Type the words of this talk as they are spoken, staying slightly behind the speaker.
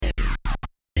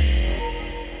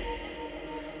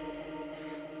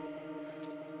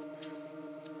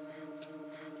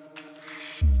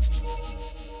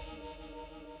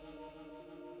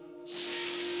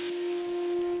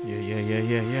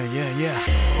Yeah.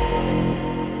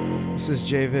 This is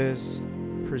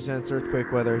JVIZ presents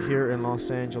Earthquake Weather here in Los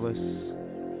Angeles.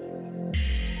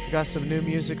 I've got some new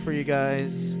music for you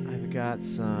guys. I've got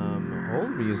some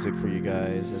old music for you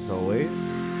guys, as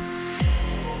always.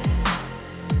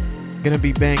 Gonna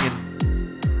be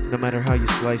banging, no matter how you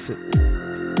slice it.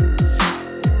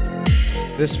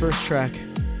 This first track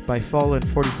by Fallen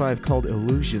 45 called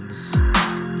Illusions.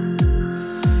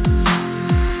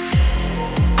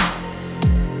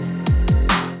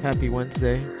 Happy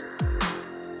Wednesday.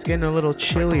 It's getting a little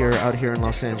chillier out here in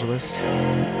Los Angeles.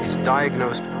 Is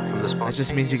diagnosed from the spot. That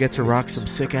just means you get to rock some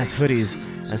sick ass hoodies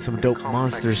and some dope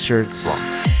Monsters shirts.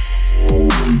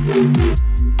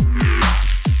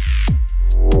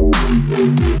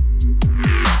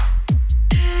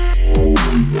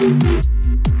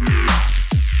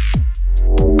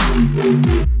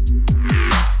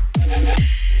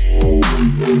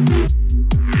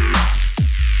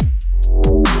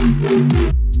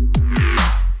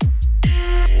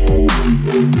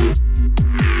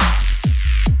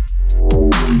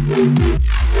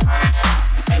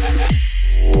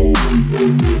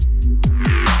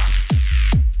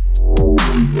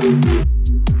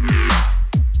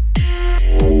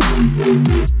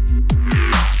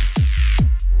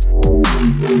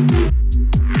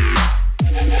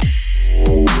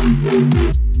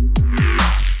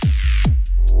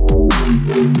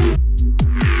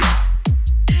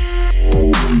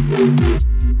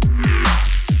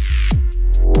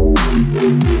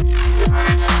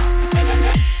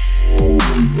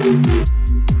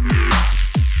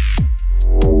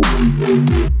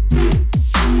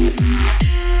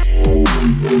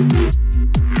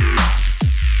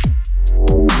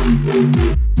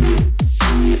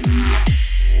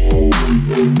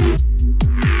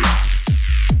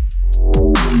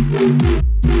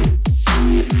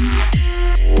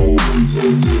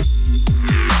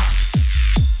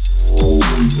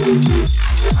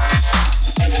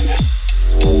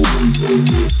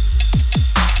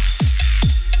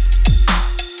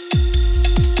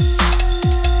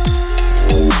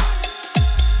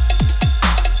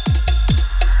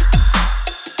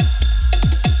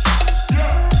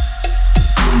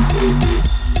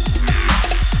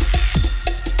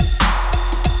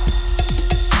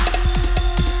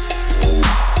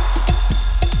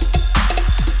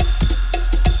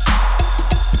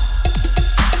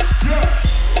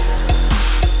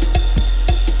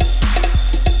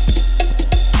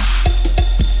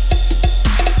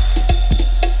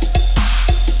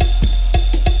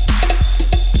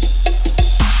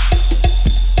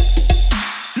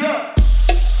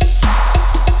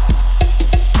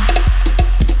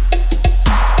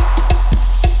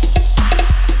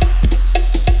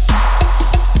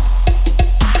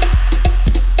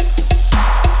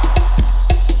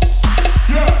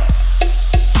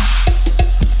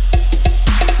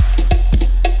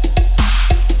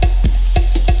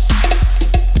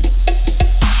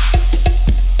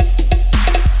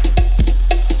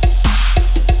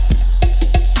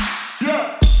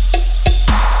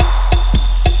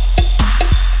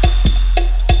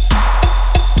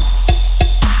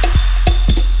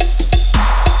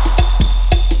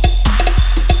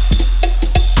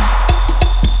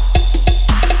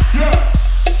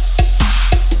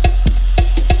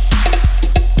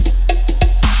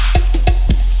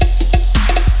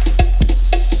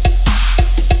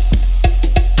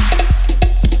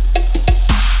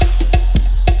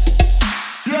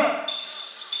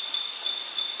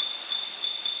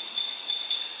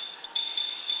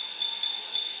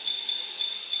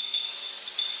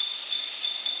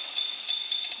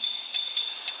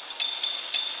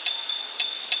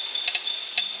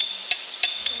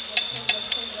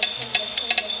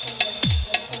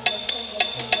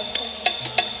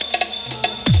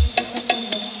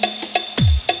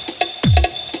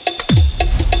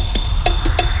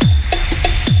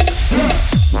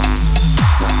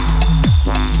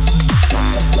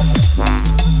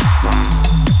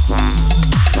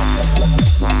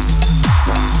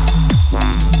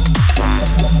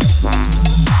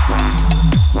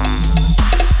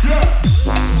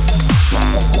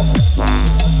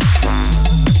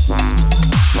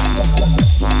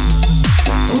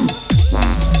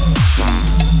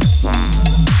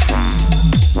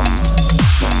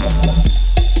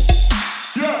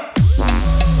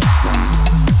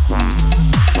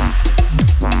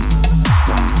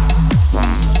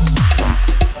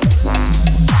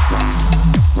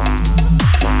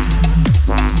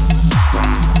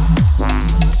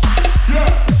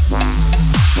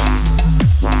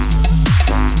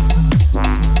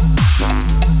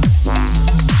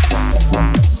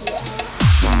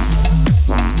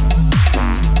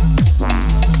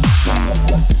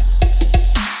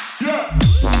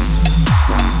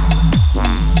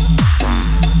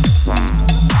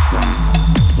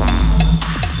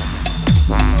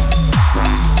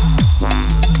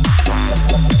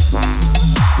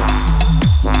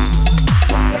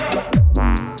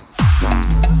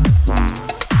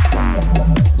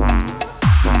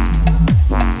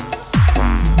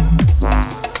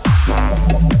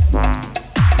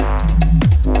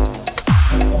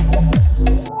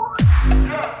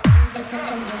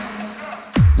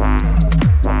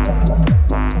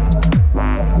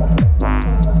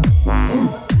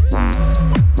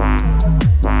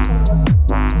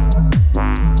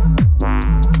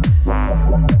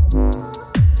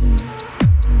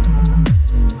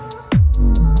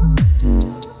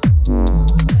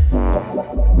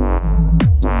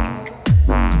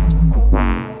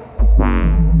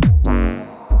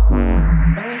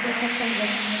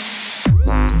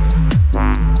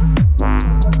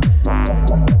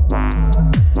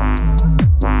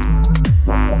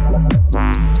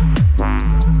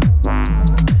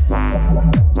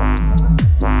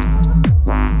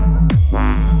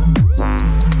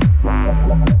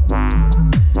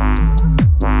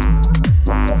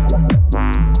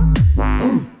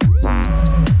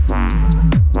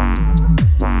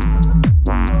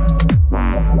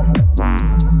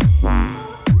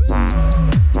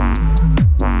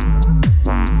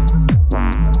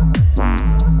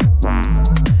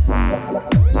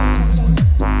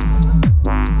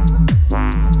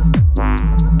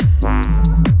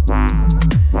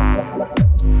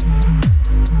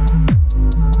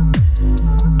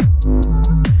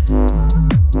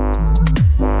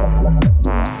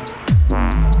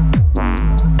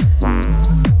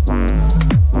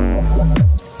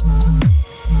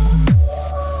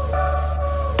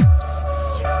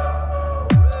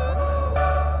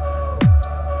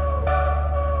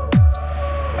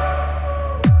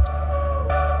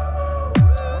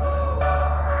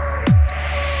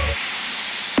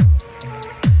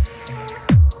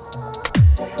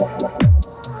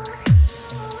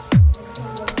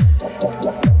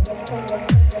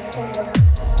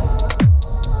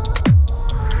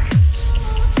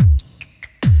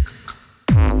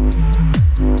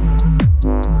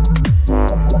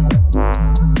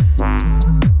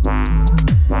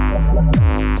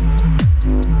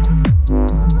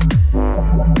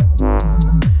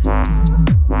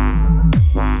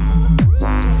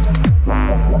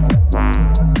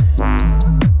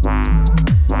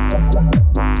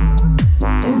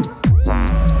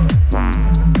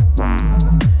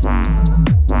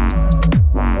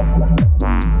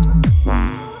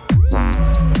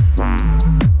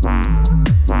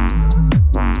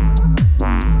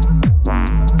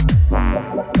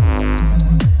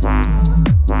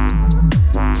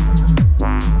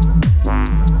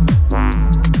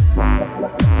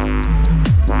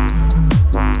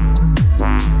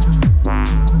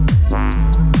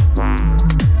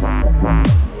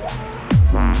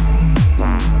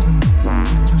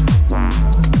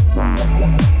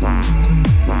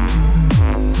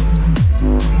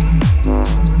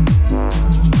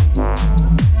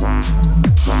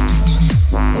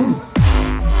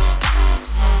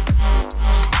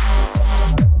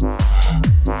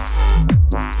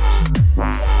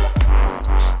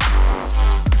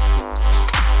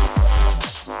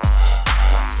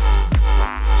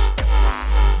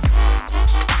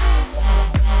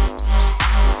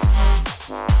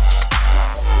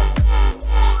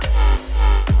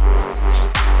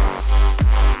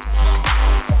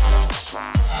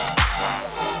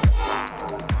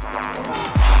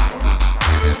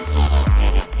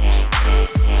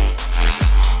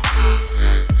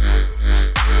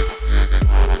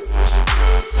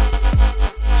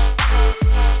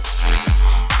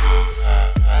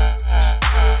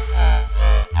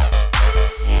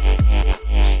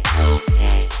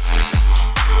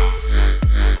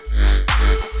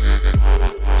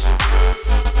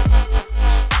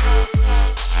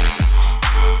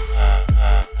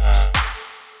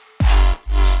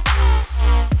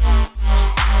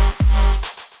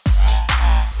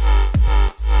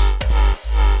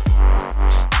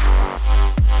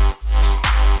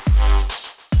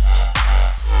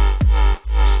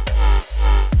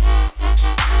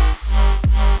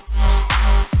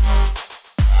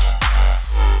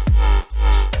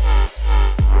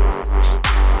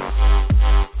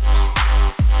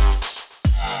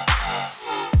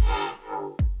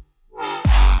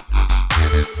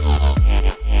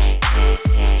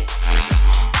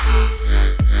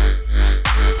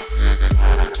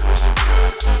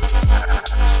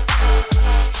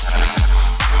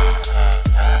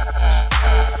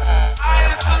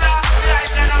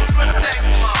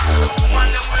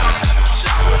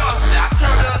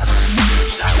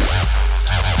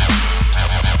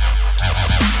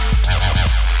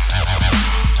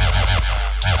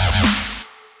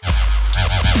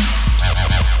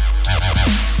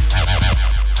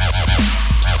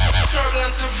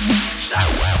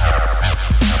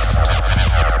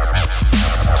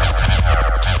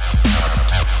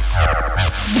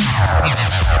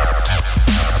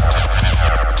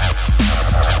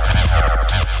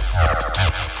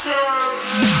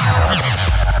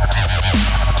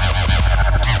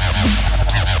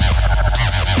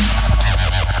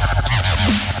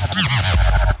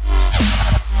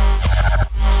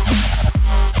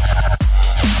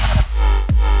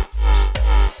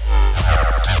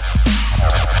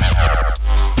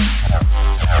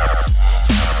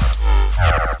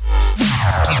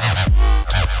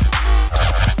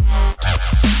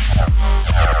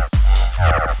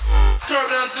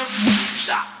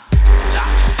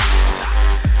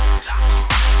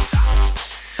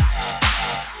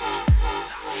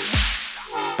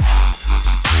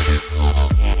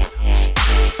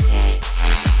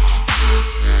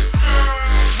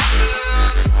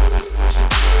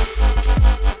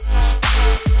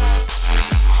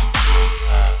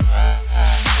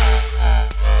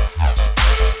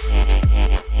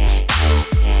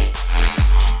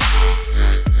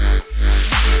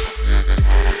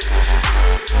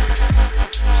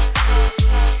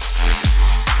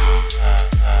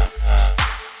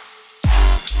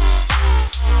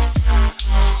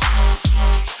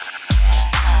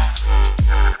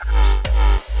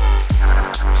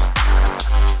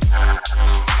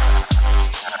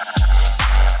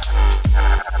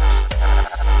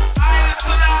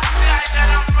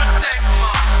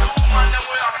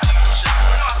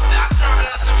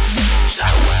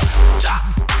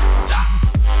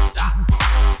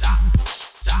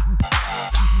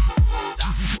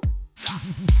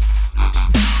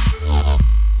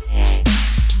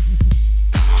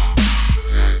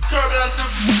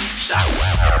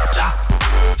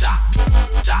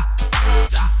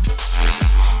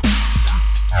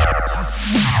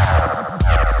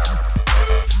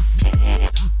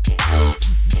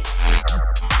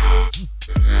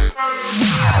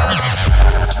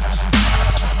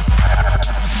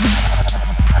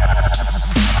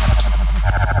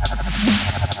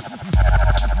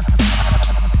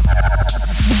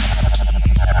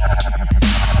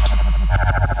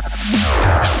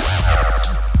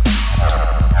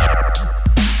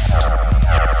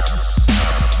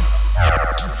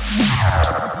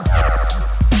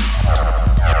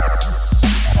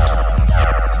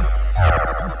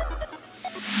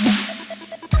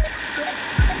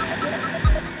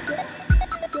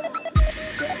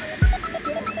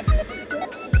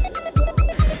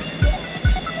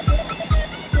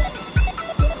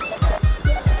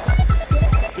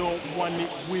 want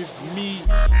it with me.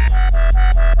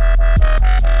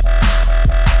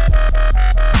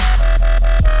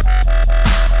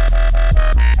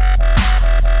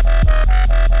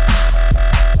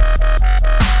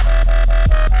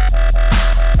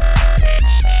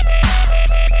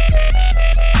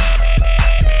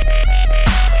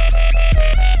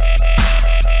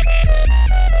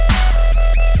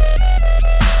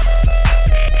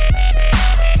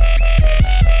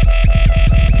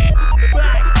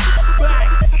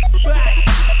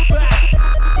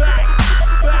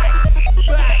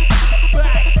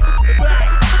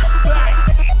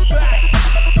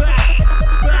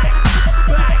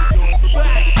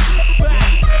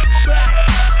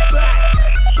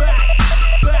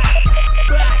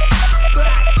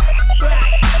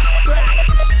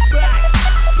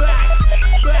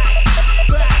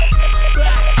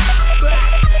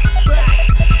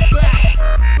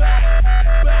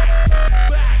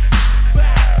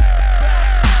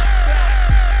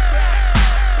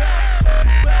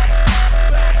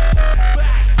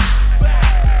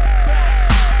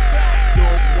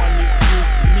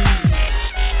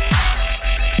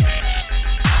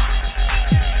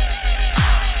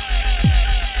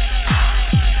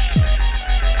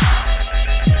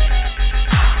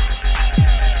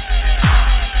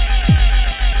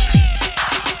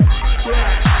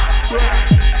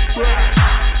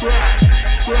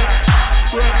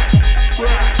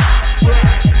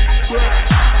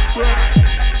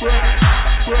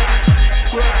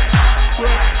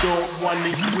 Don't want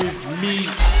it with me.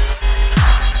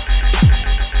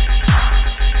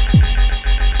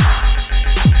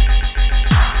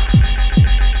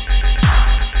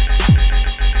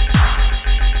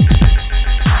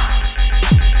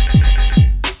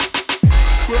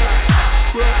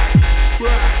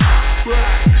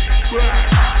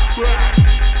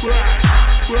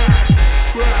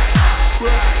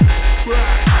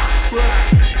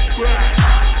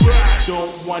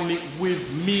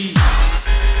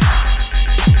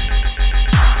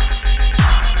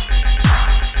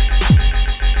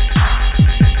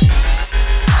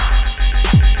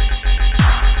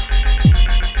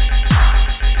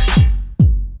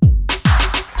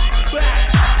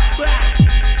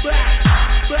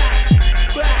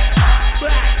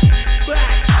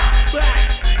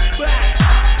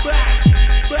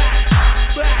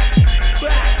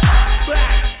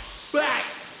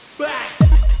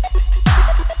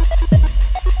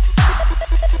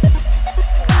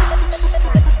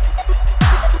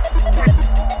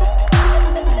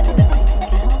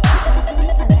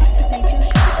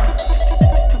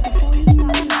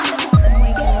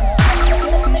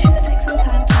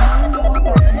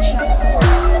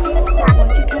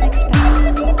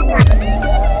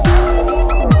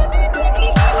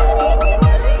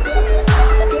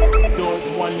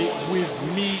 Don't want it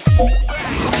with me.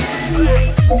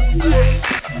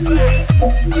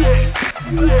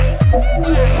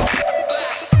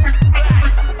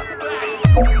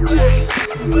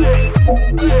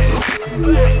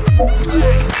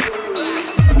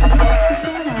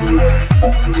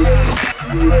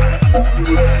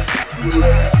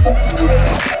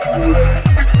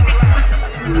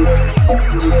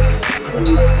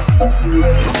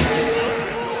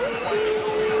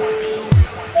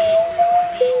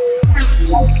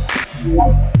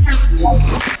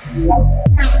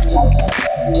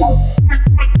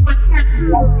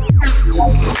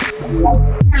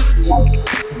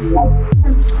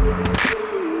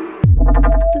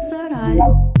 The third eye.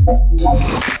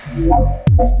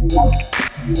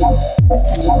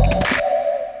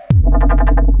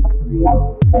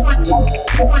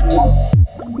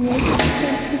 Nature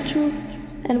presents the truth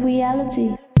and reality.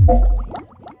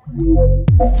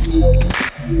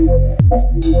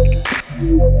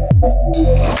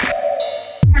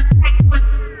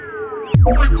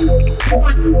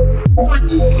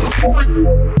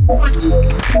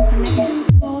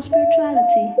 For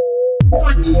spirituality.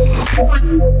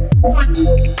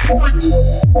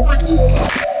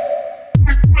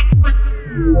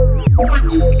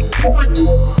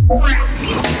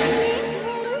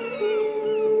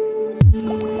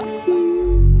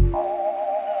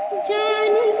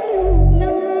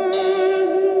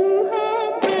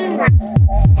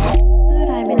 Third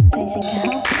eye meditation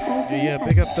can help. Yeah,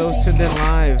 big up those tuned in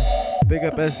live. Big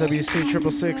up SWC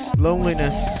 666,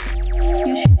 Loneliness,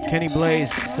 Kenny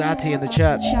Blaze, Sati in the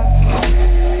chat.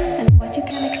 And what you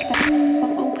can expect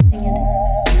from opening it,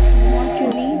 and what you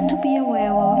need to be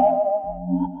aware of.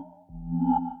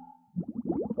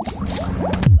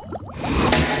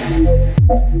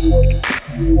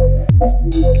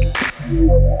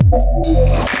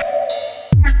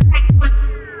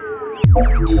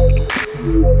 The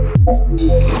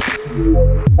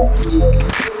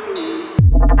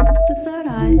third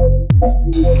eye. The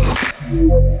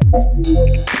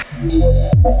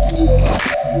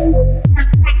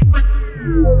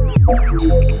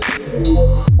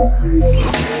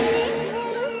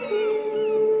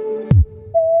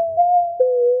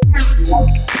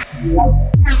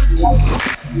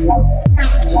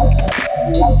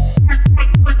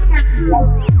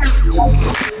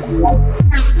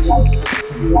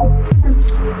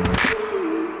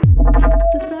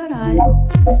third eye.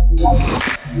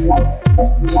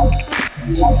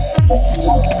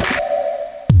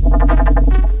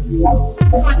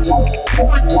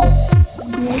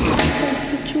 Creates sense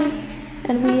to truth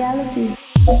and reality.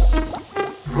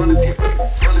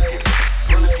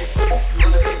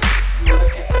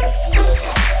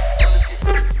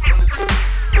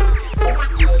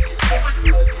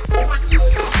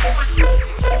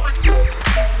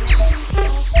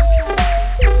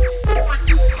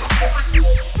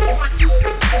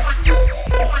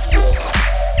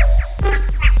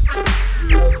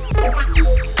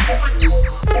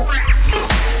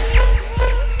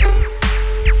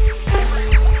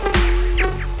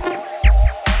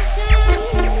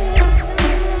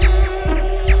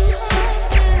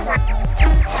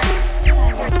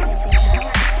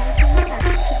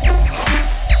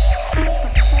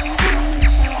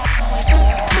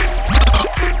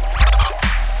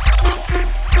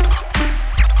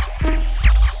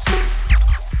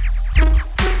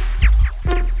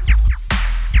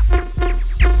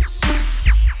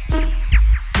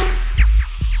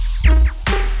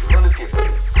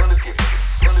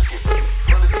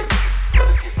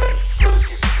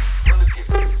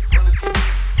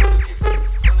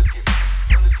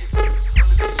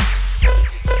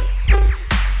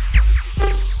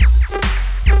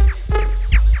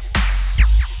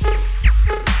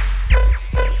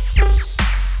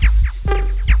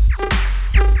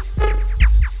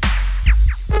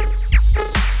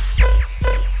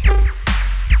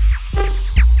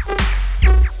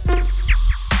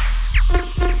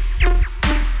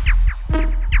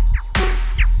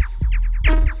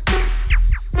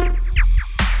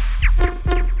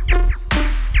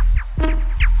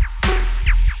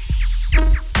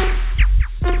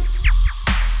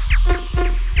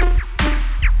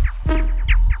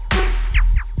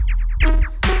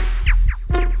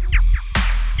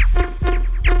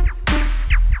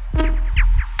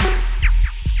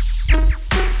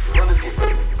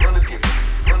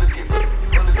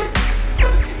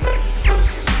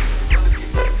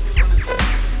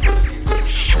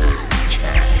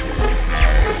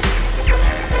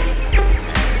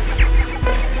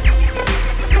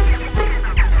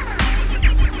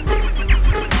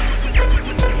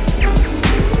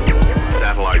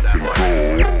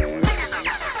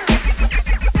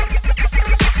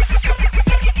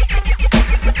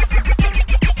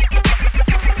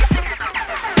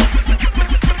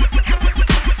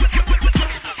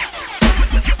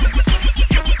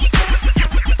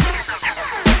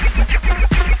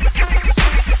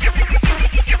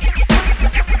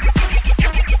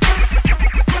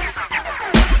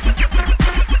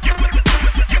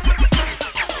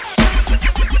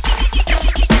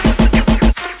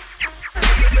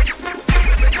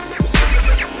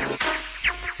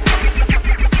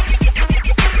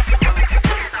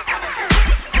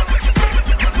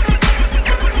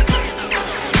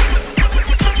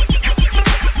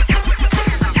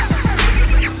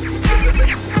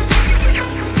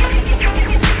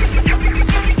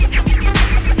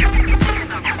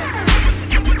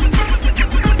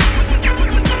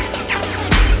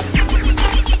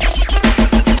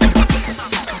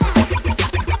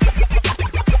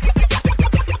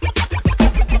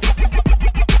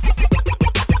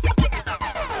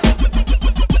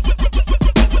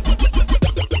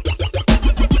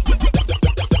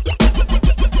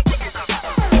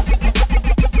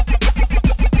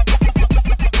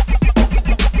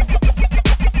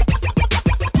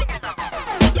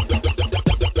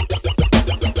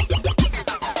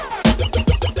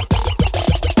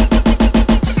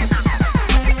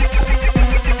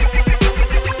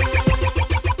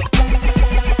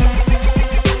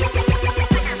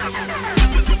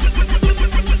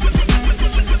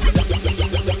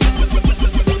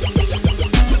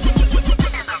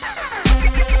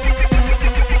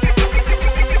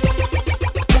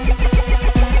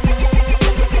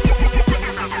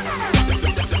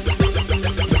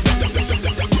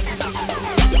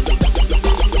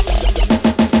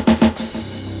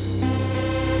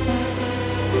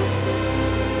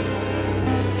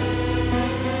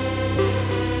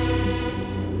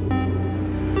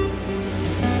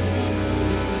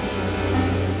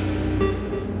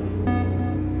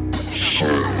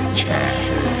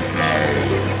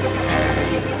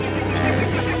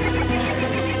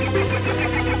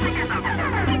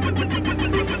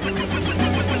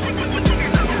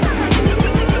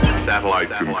 Satellite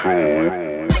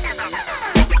control.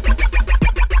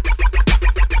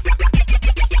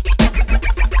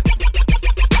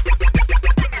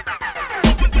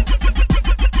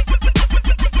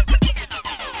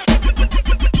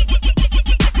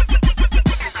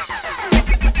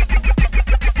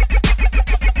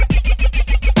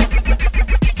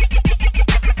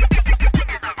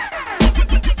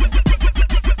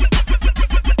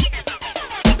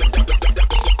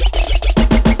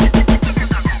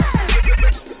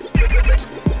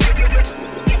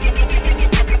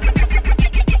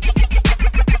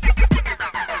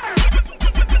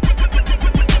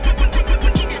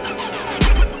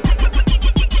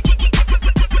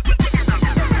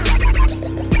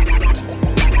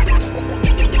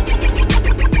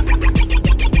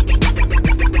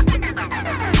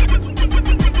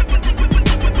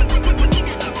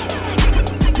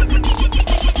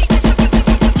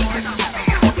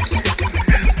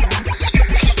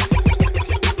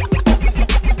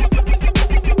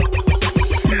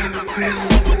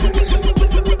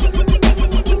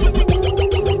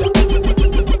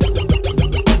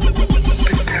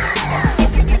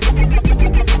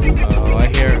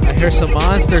 Some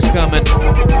monsters coming.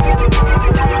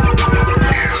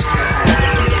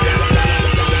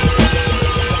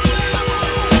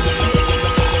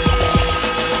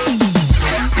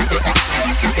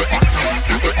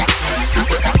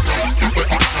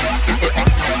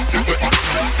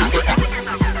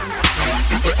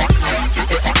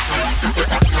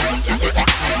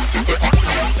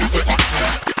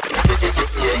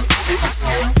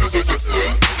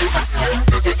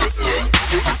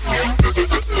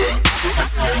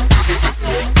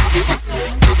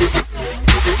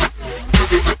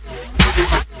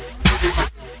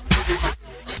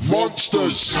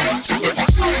 Monsters.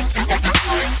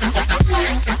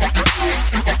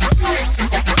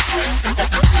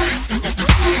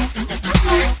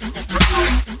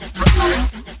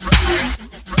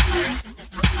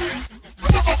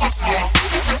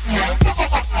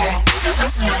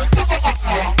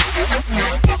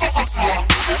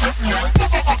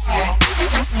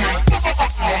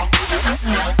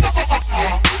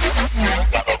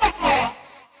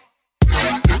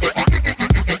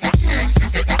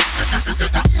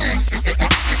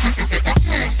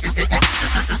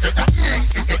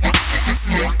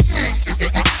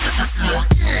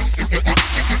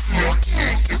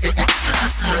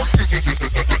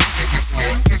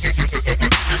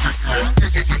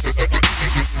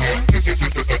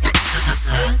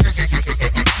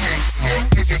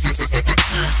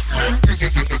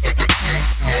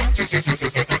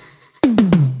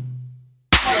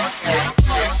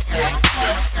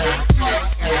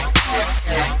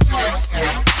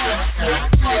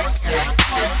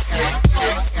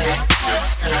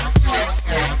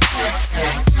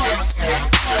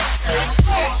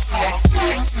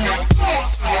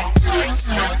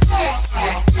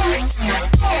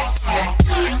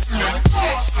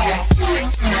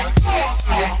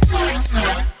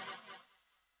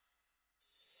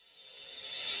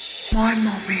 My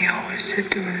mommy always said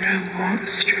there were no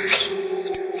monsters.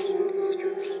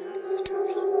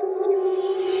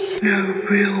 No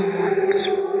real ones.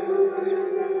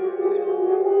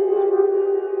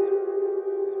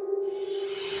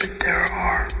 But there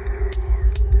are.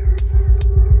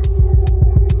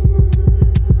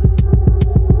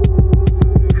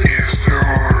 Yes, there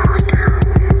are.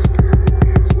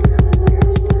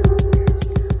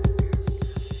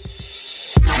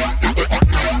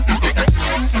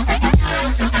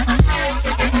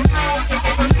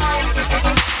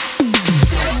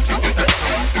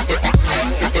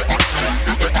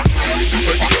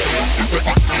 Yeah.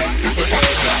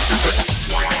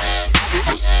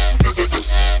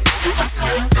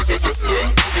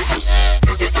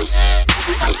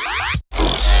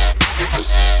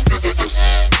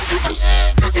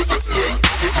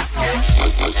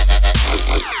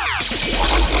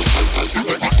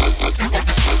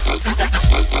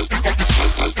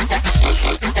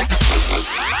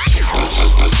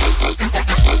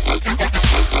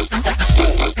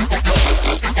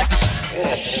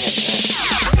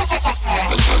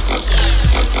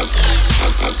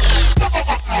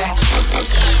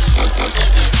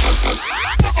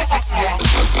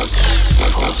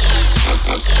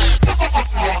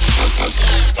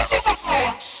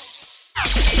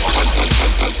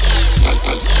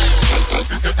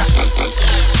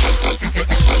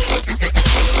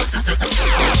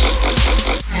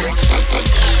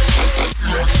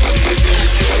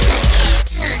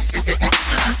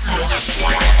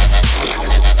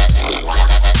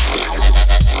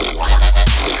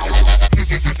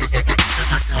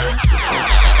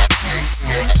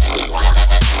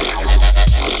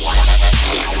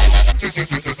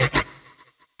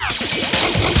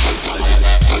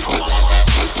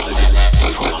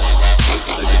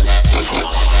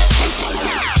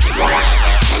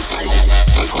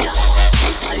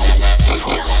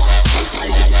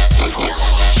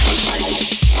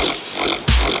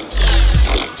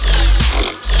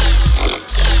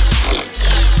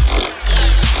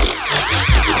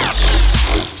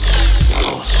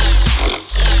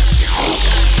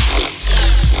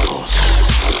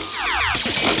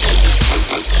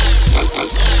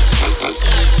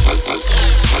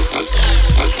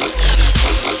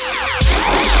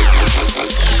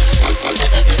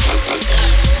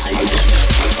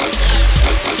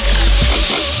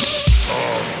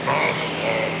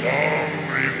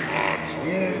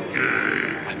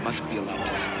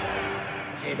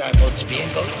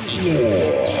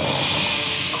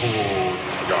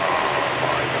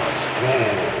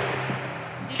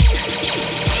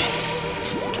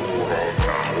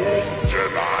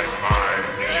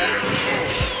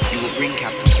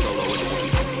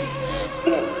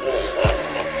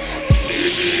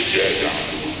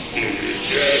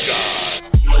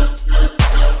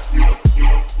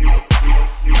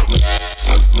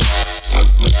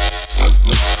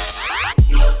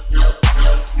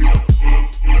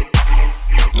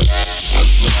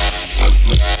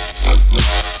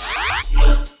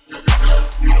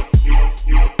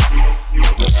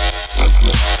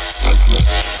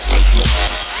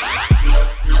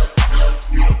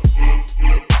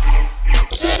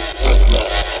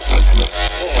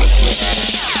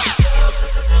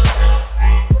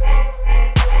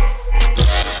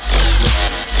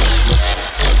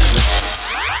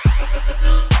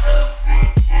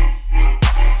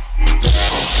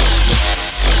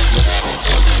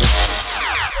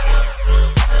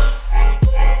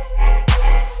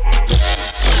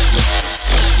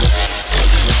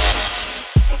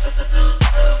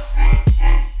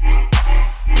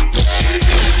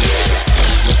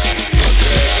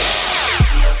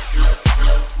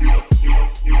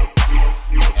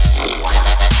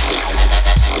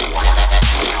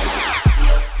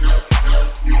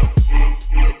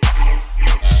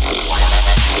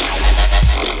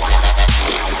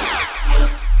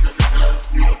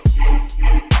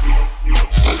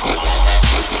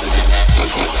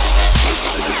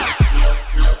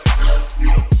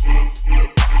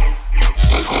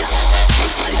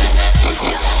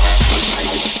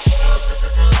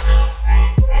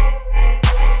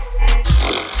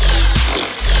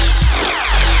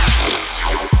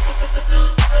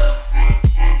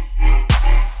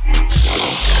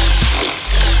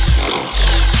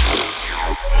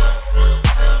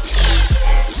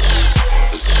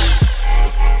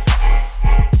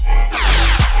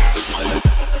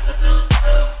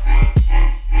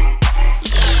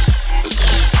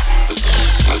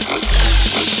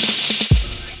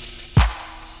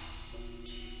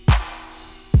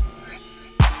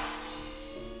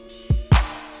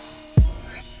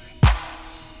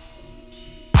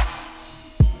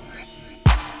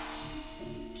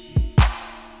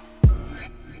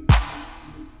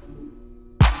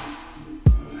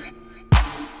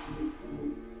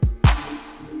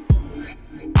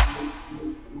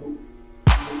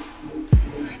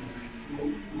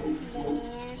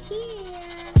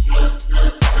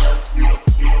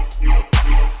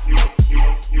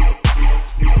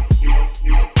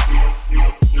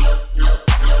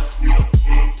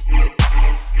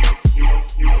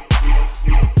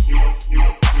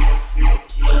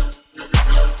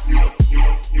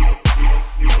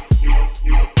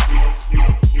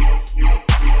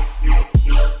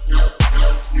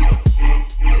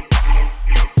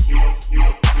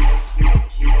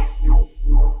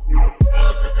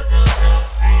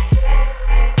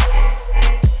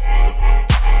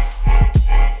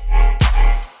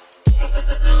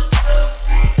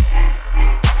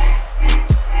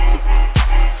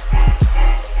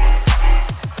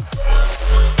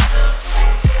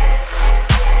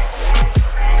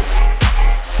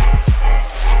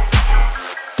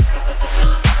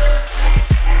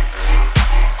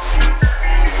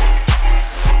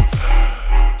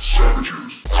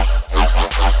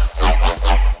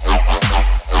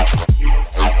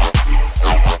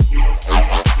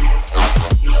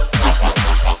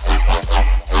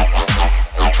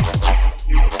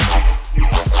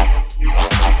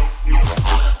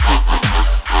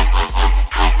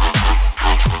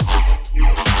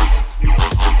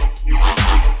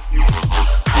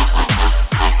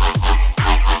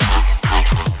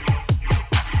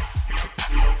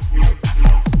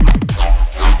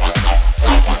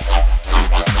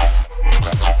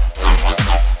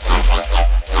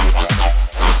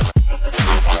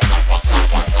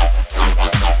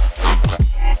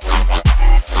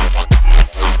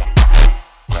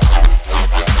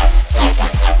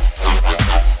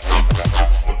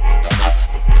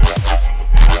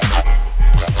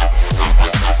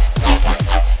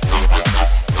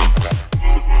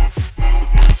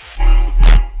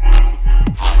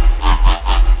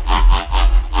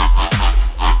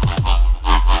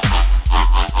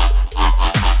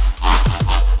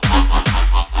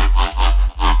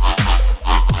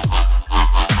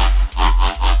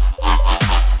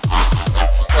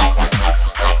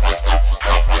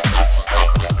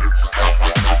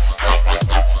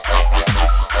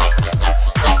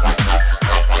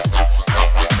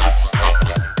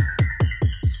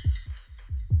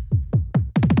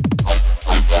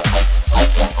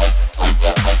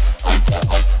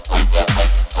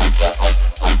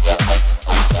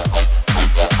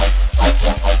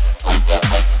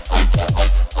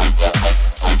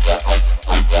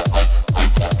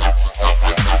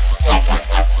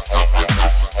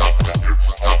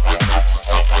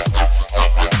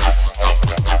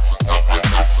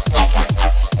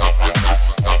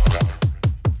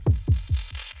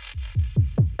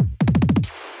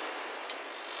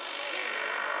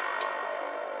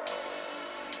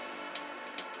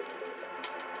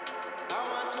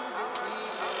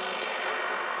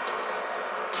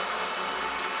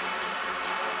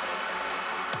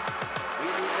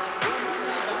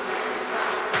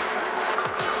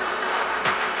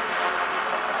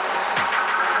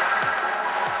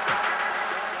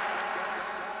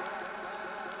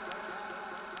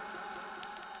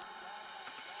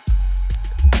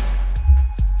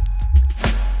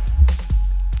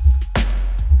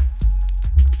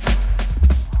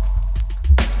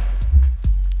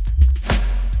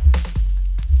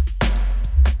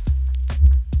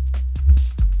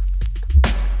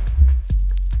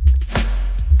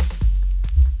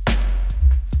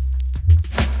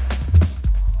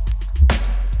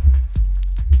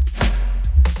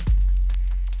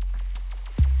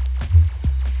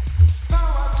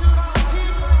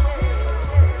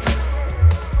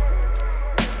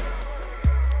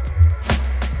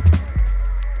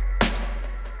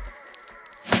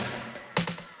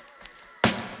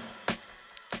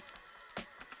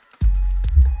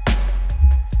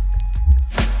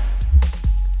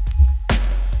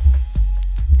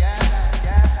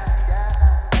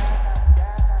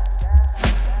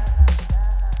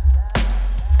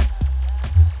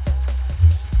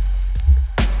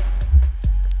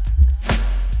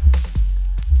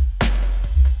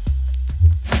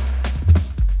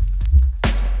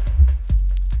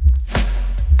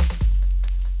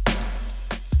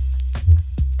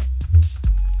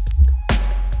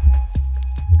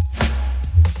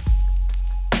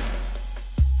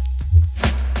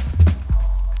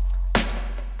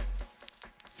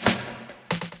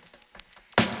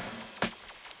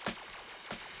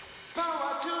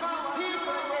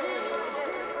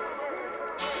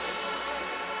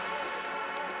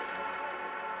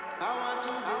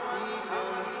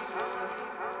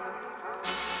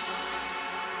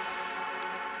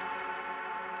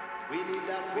 We need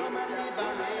that woman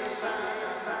liberation.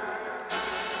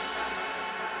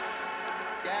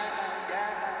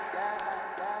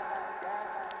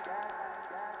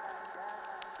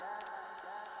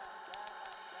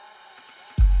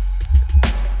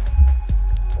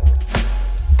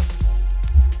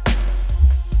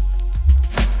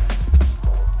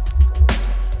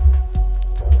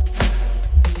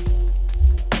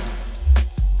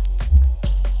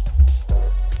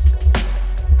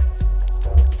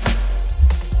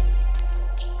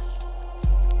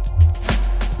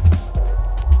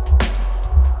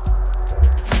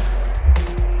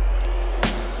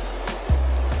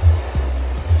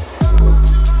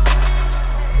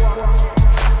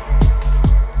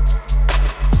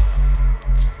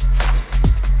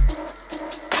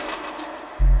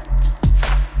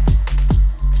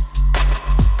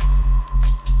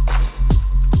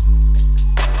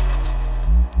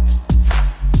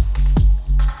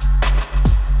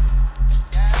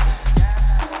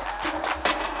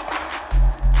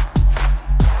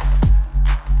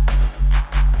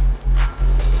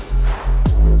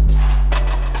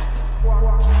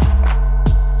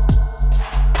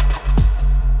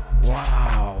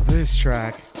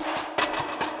 Track.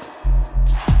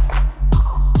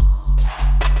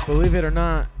 Believe it or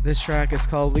not, this track is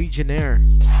called Legionnaire.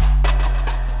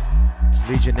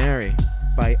 Legionary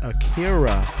by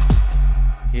Akira.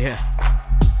 Yeah.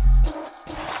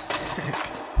 Sick.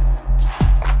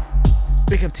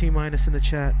 Big up T-Minus in the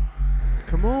chat.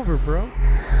 Come over, bro.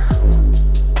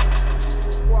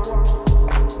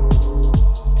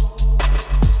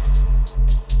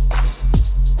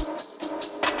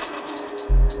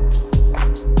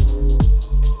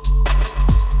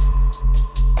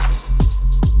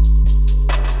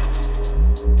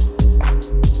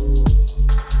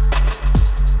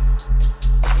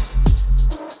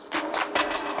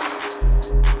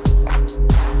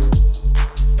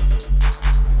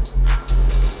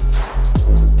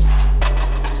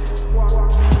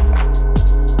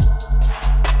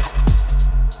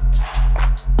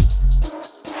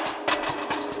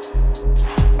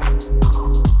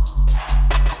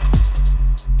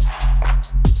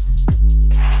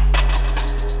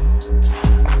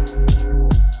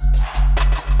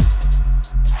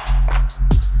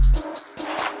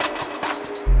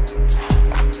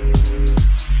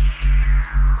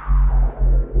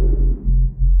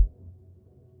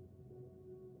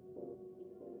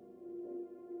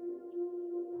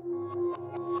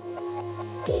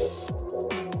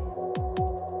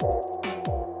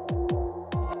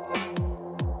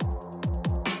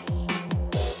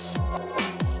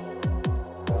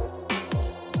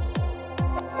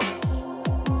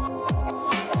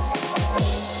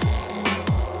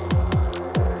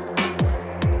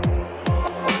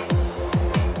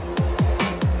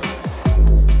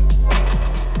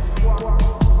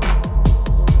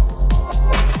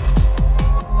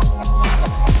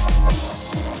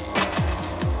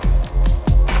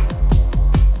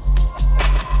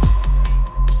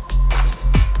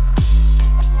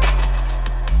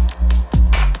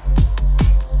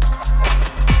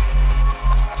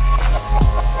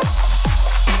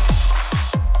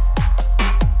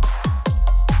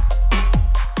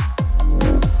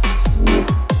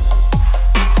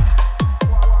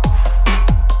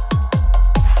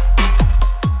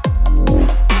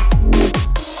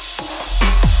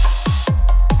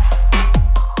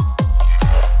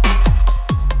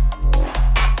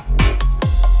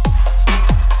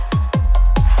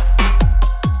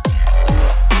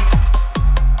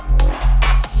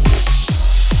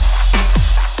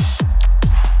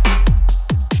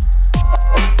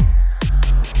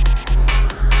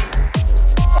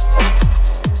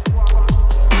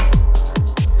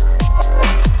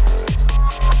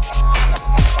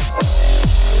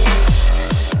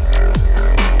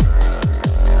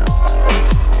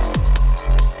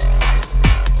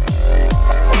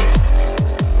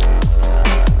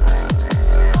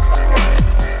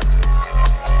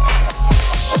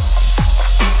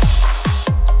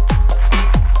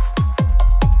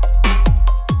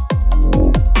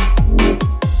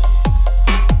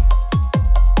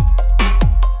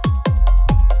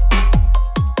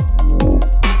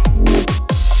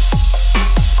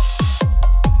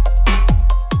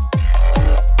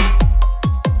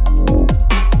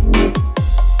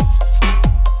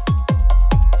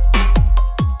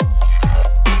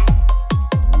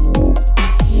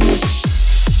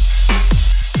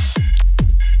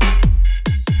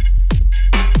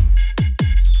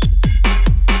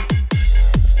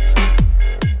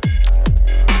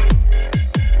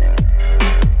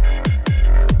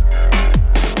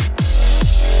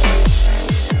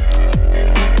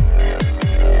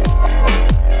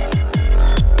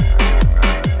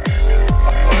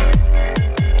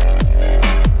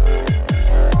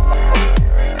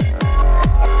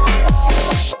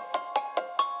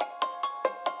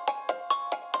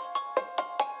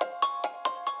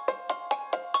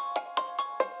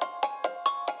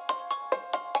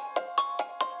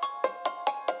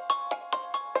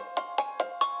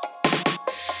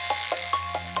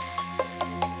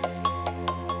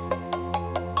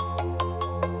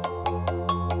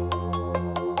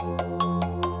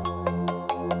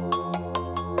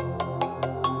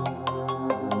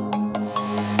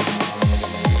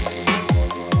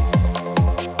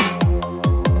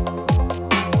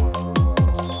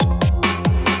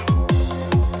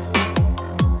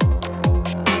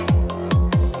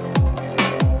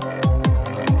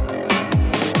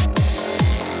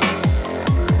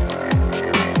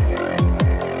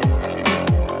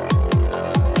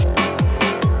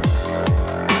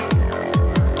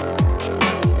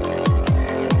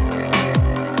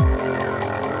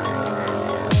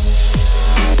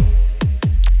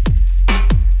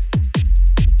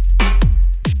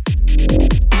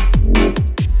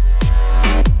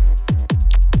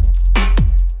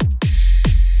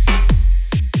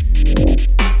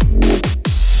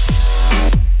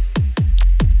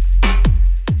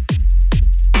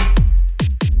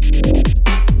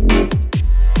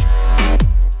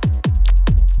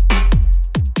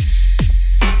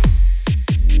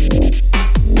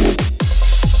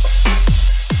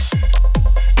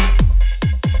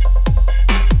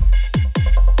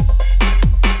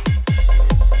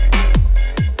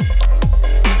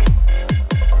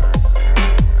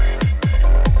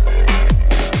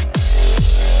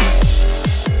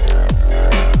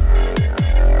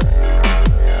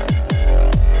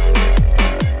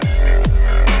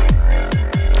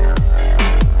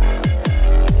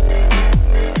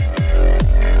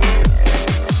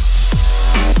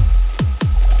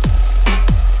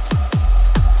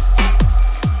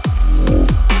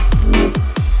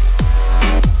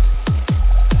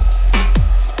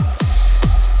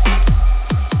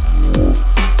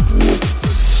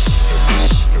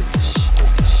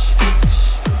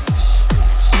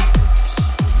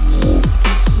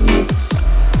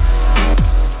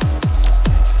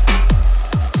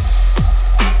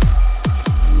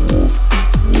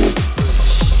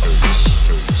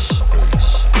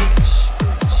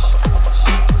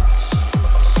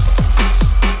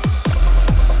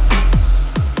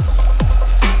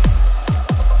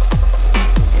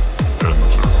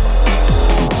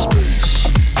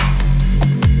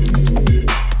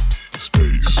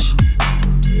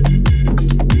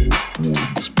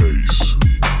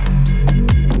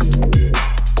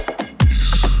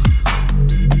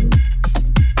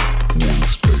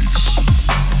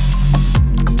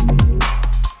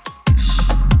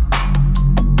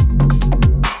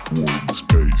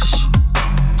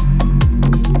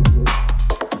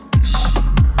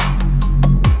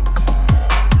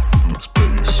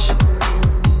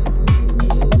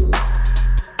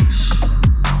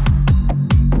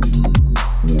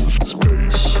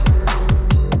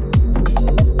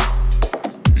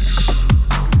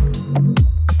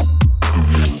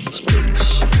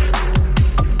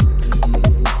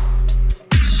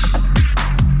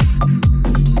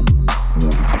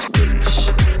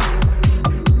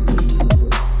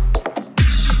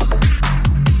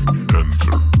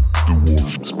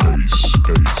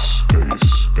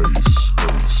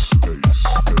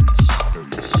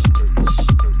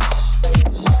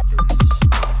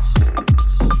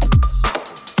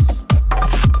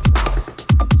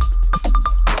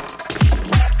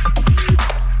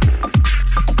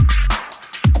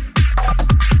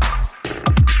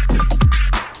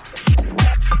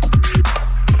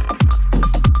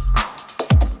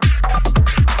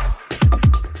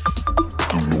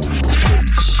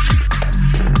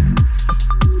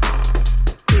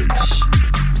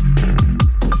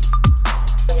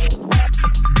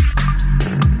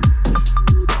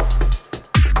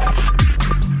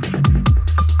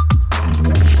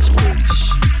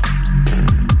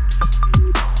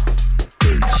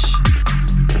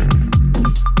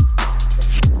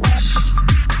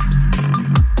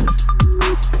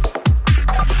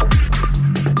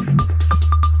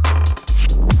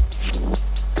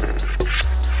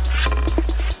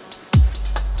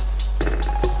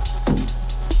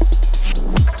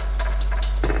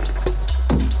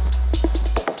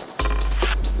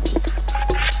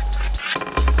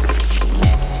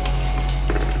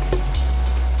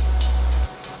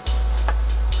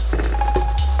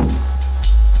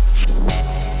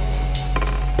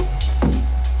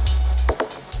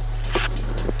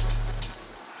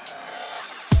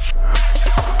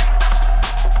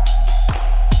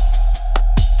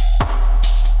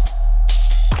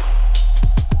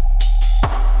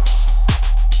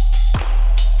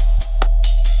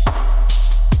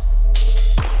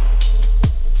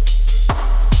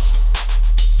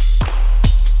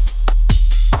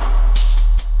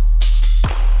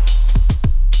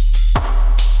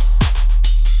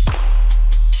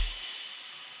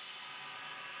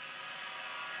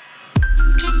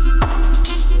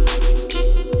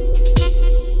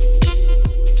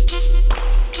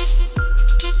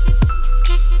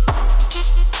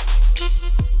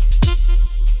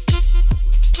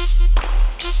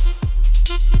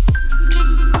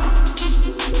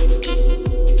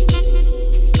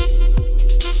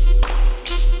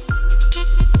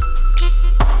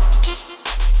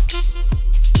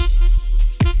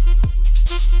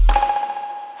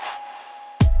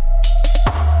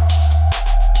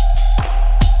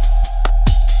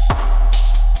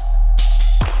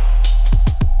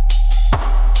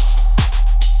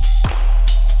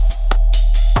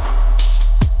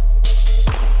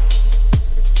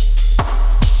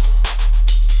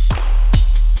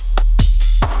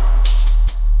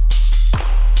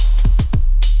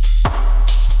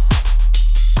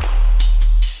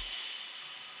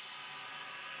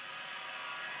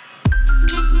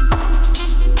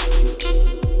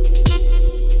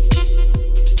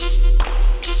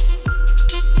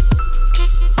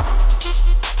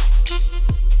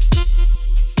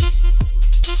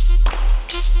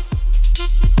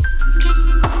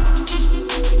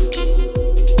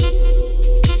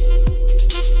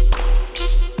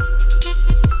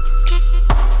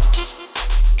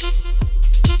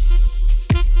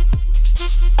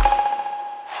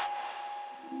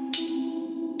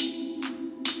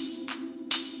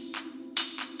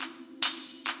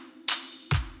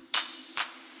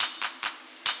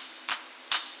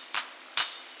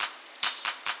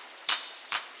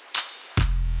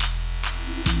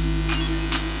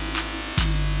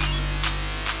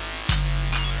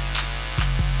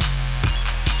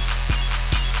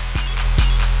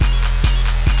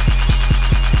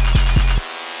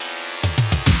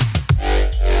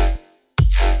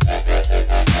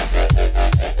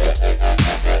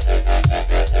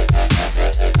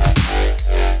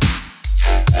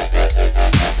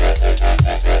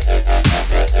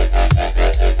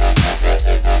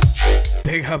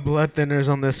 got blood thinners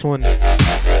on this one.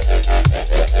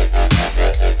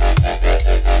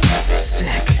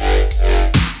 Sick.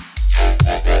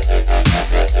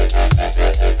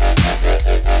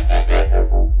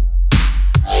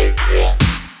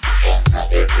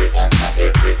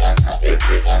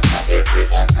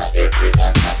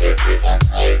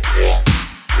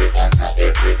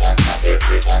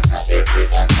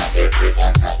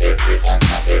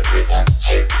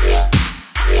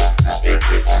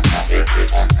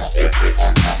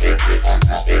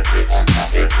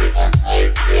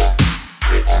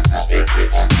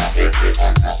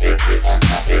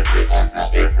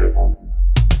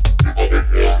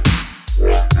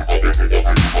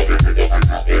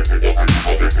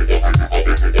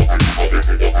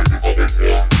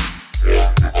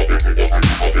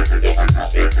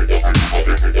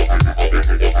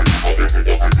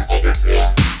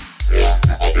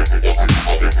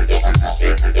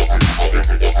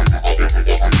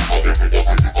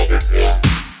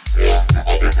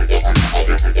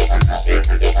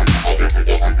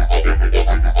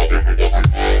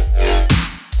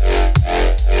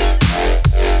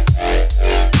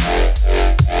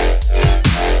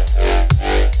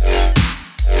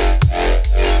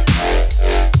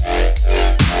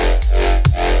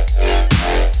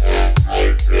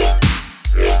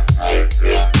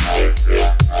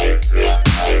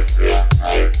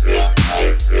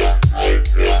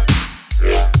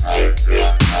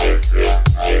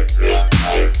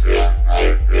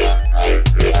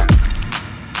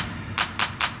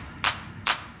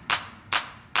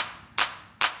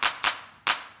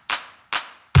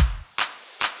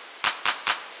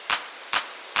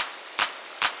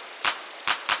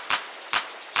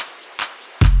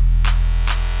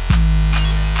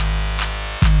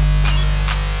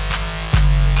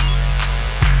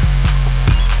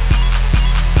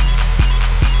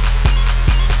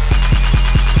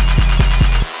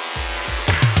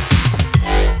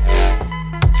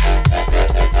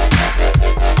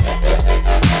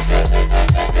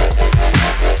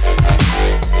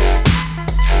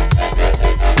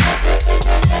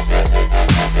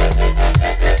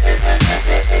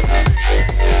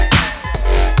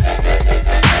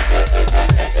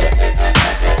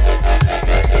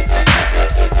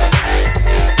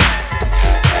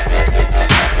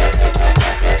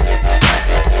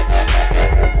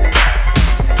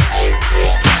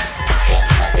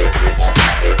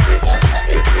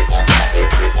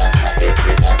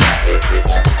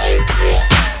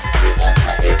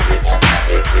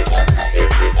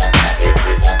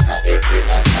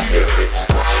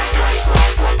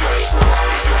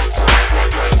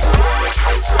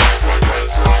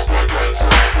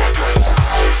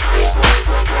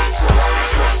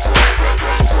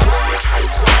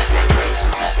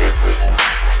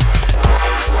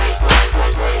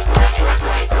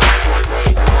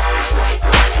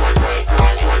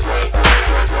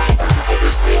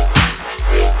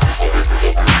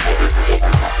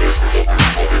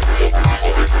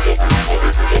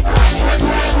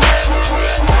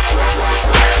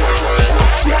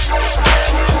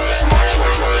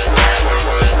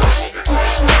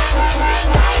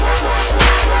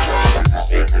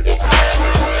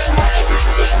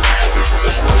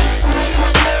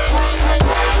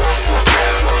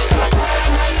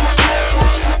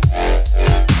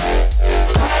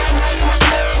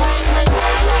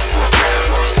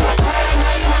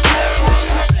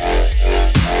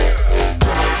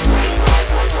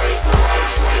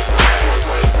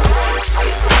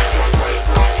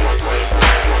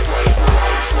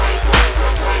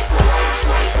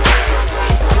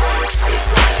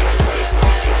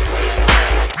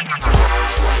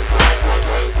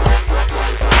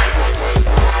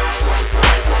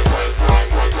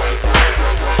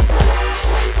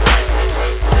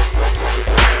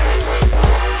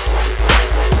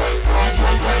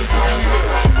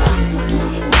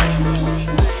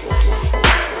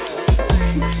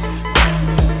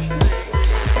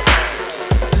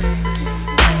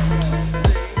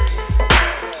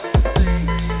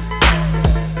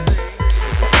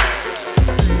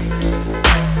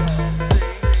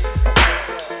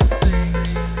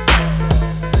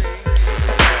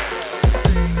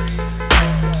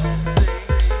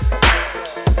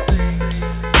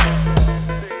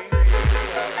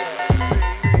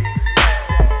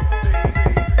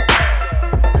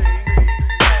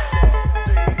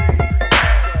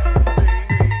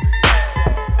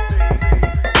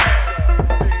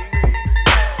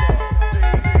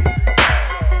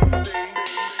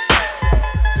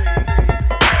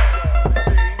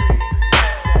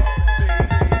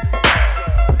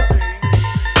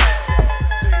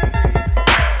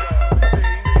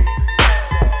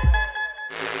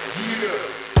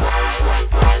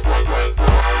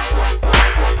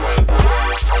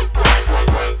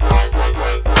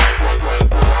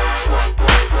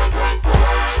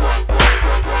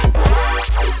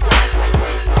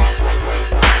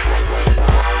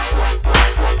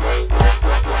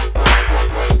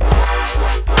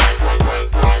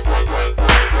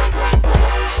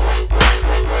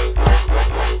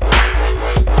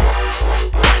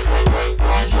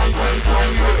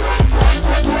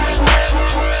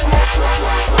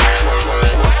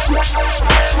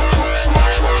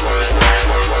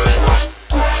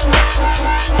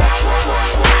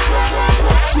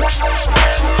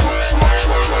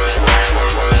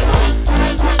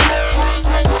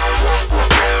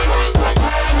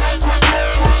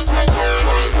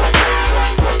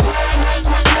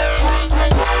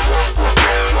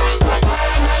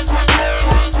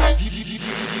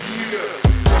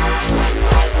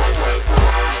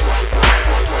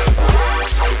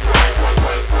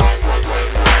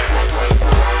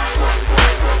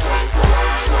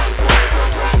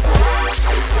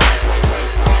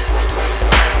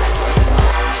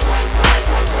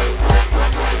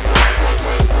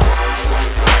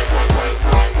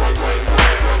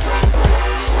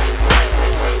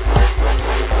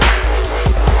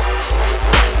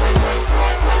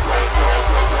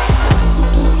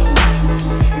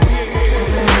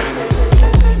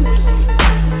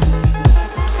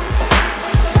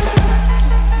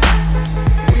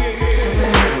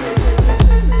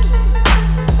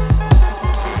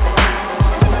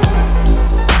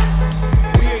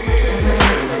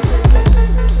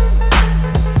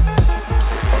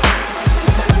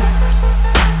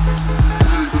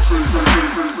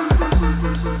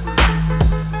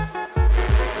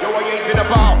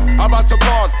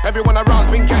 Everyone around's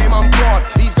been game, I'm gone.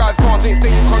 These guys can't, ain't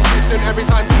staying consistent. Every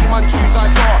time D-man choose I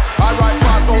saw. I write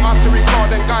fast, don't have to record.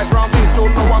 And guys round me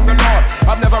still know I'm the Lord.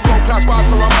 I've never broke class bars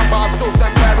to remember. I've still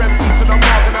sent fair MCs to the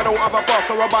mark. And I don't have a boss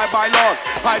or abide by laws.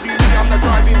 I do me, I'm the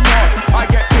driving force. I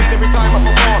get paid every time I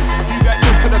perform. You get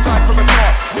looked to the side from the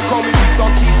top. They call me Big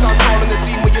Don T, stand tall in the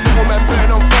scene where your little men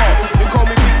burn on fall. They call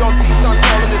me Big Don T, stand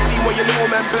tall in the scene where your little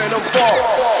men burn on fall.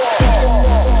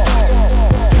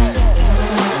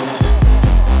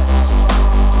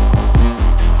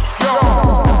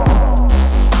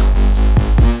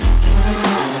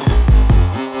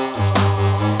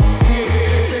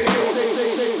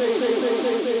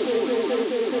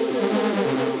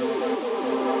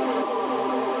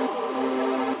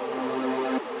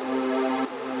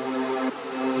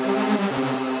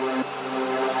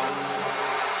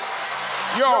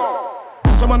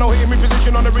 Some I know hitting me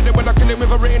position on the rhythm when I kill it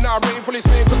with a written out rating fully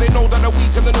spitting cause they know that they're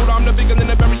weak and they know that I'm the big and then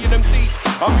they're burying them deep.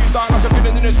 I move down like a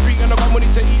villain in the street and I got money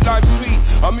to eat life sweet.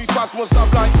 I move fast, more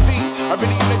stuff like feet. I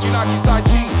really energy like it's Tai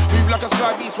Chi. Move like a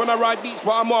sky beast when I ride beats,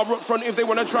 but I'm more up front if they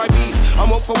wanna try beats.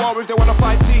 I'm up for war if they wanna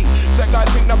fight T. Set guys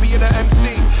think that being an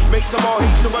MC makes them all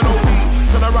hate to an OD.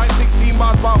 So I write 16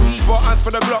 bars about heat, but as for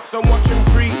the blocks and watch them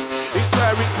freeze. It's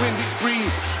air, it's wind, it's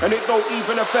breeze, and it don't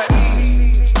even affect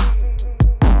me.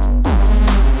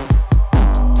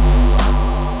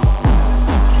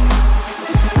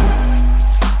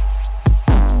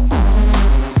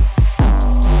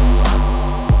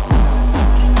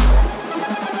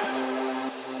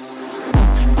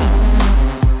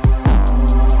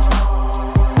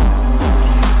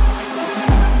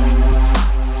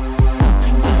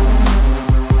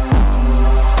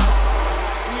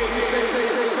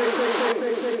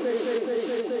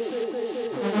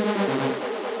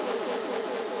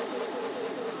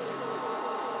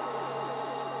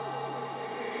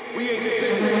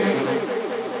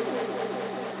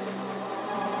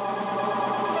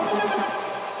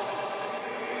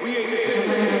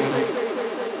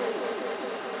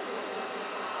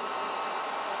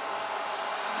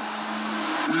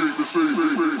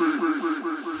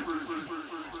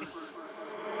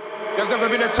 There's never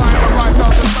been a time I arrived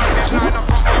out to stand in line. I've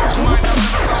got my own mind, I've never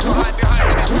felt so hide behind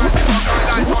the disguises. Got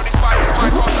guidelines, all these fights is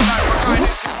my cross the line for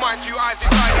kindness. It's mine, two eyes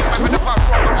deciding whether the path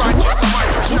wrong or righteous. I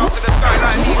might just shout to the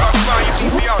skyline, leave out fly, you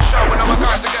leave me out, shout when I'm a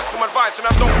guy to get some advice. And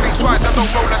I don't think twice, I don't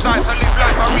roll the dice. I live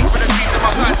life, I reach for the dreams in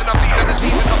my sights. And I feel like the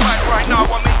seasons of fight right now.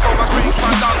 I make all my great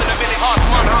find down in a minute. Half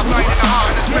man, half light in the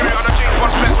heart and the spirit on a James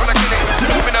Bond flex when I kill it.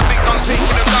 Trust me, the big guns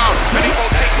taking them down, and it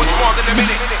won't take much more than a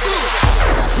minute.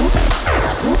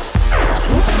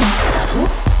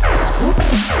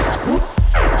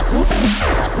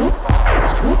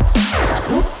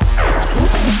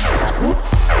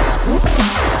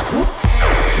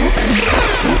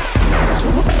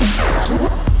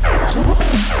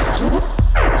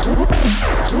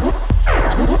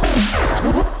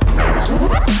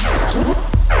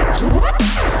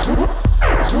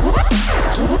 What?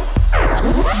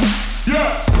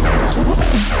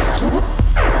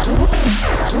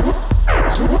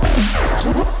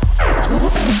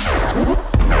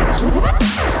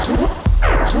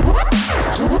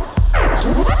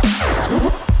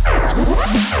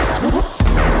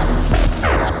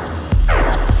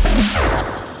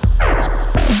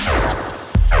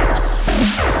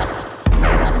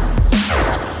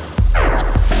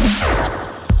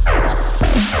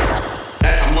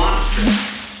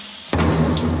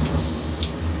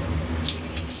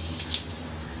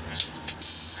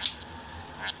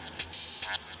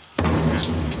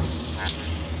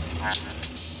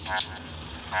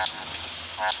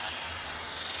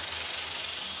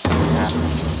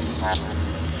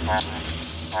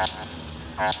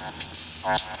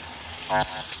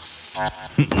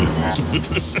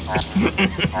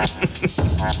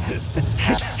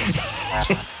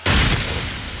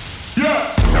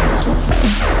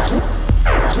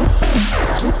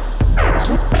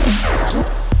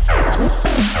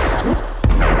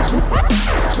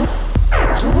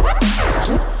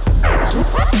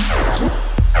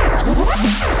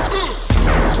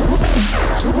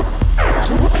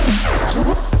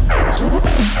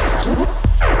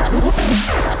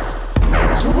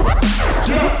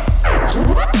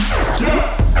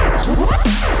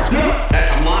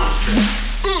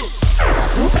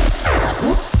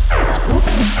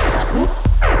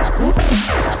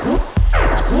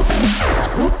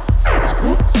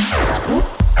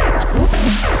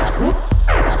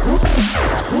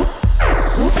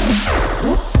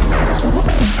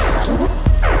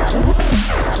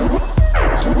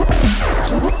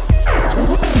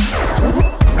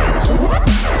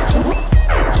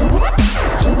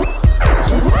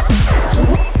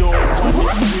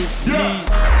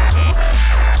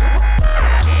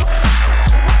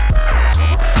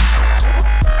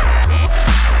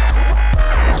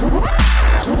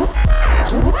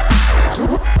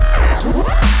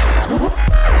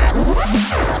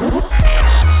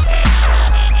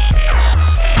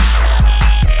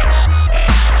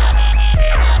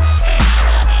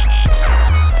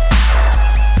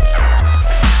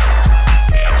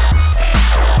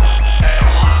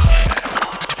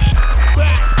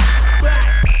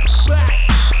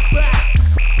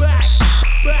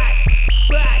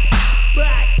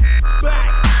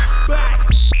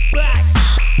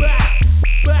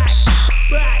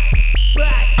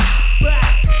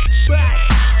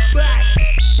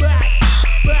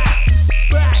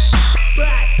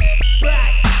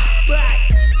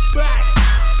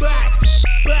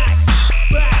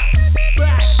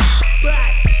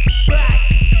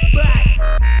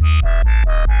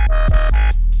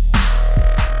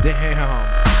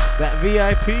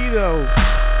 VIP though.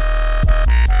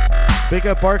 Big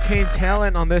up Arcane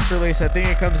Talent on this release. I think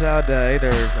it comes out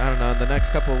either, I don't know, in the next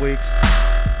couple of weeks.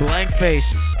 Blank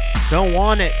Face. Don't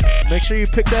want it. Make sure you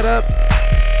pick that up.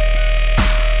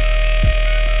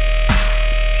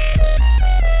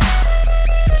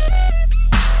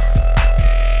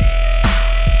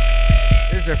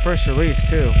 This is their first release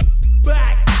too.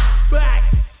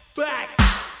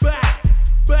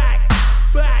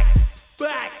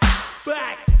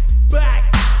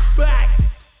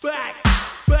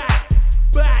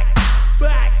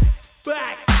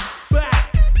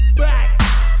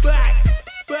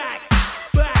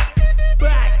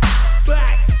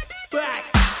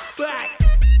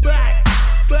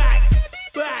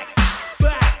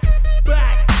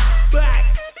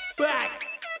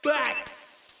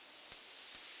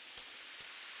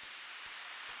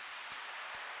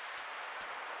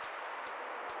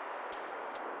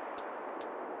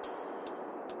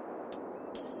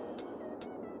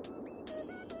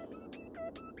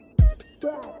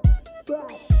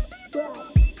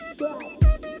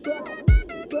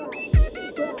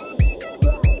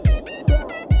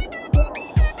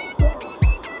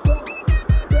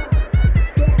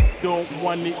 Don't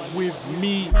want it with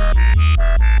me.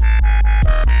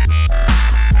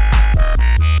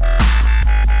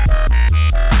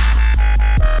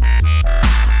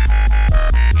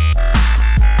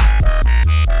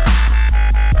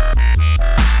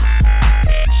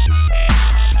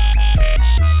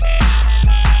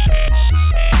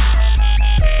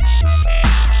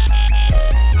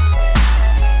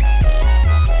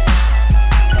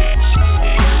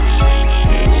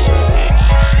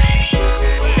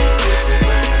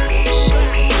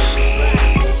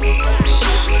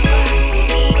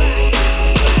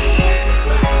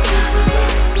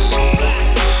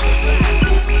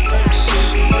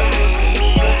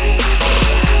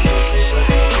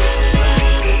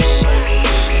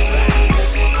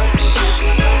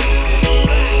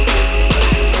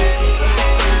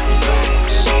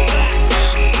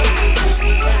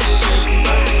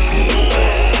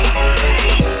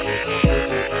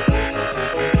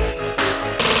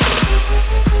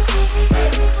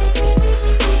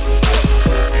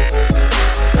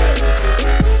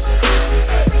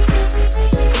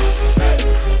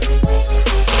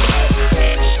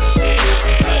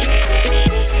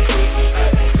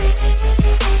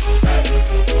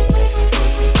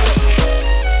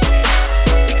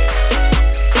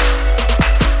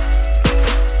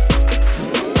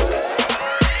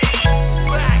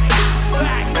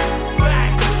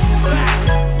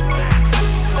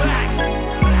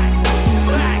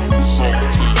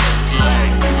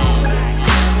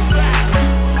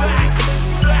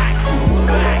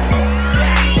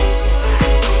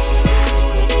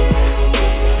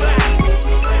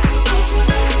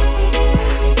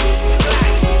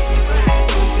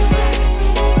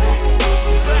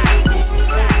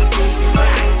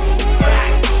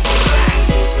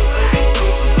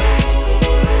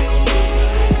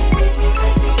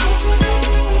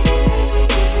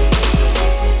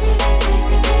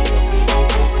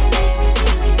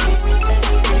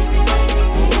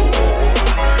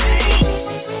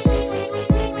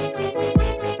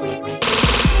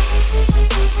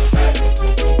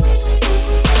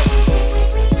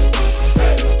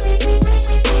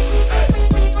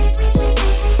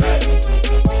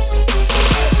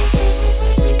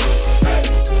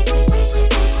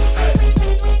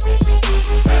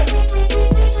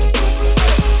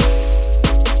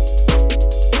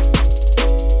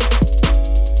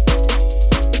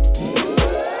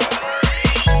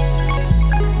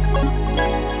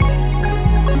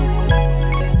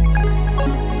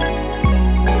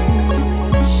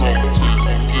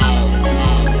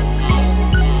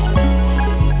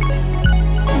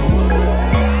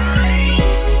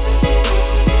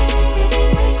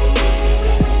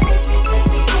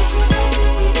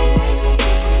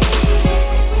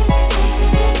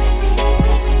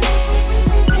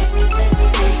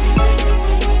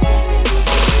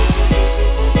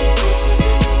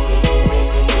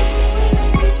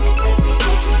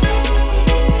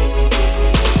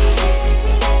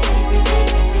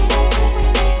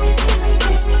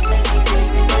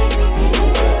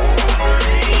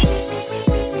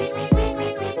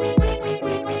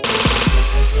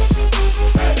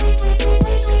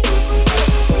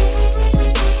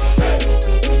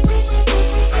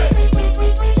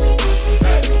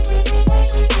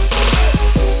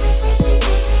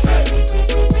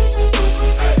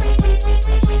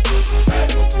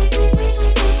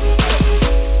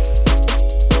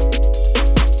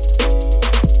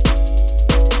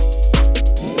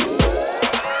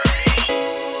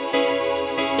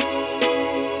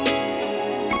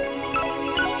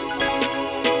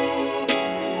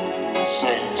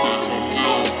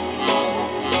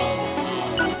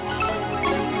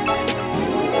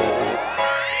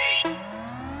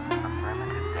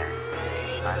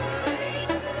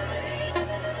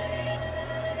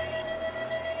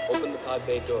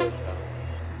 doors though.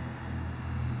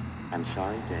 I'm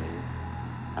sorry, Dave.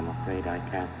 I'm afraid I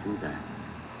can't do that.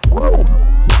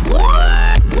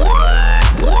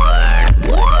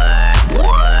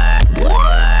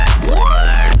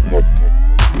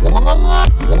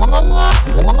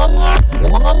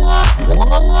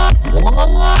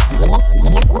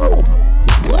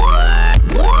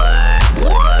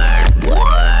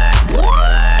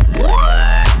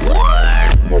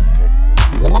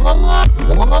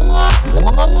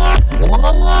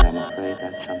 I'm afraid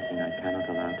that's something I cannot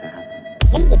allow to happen.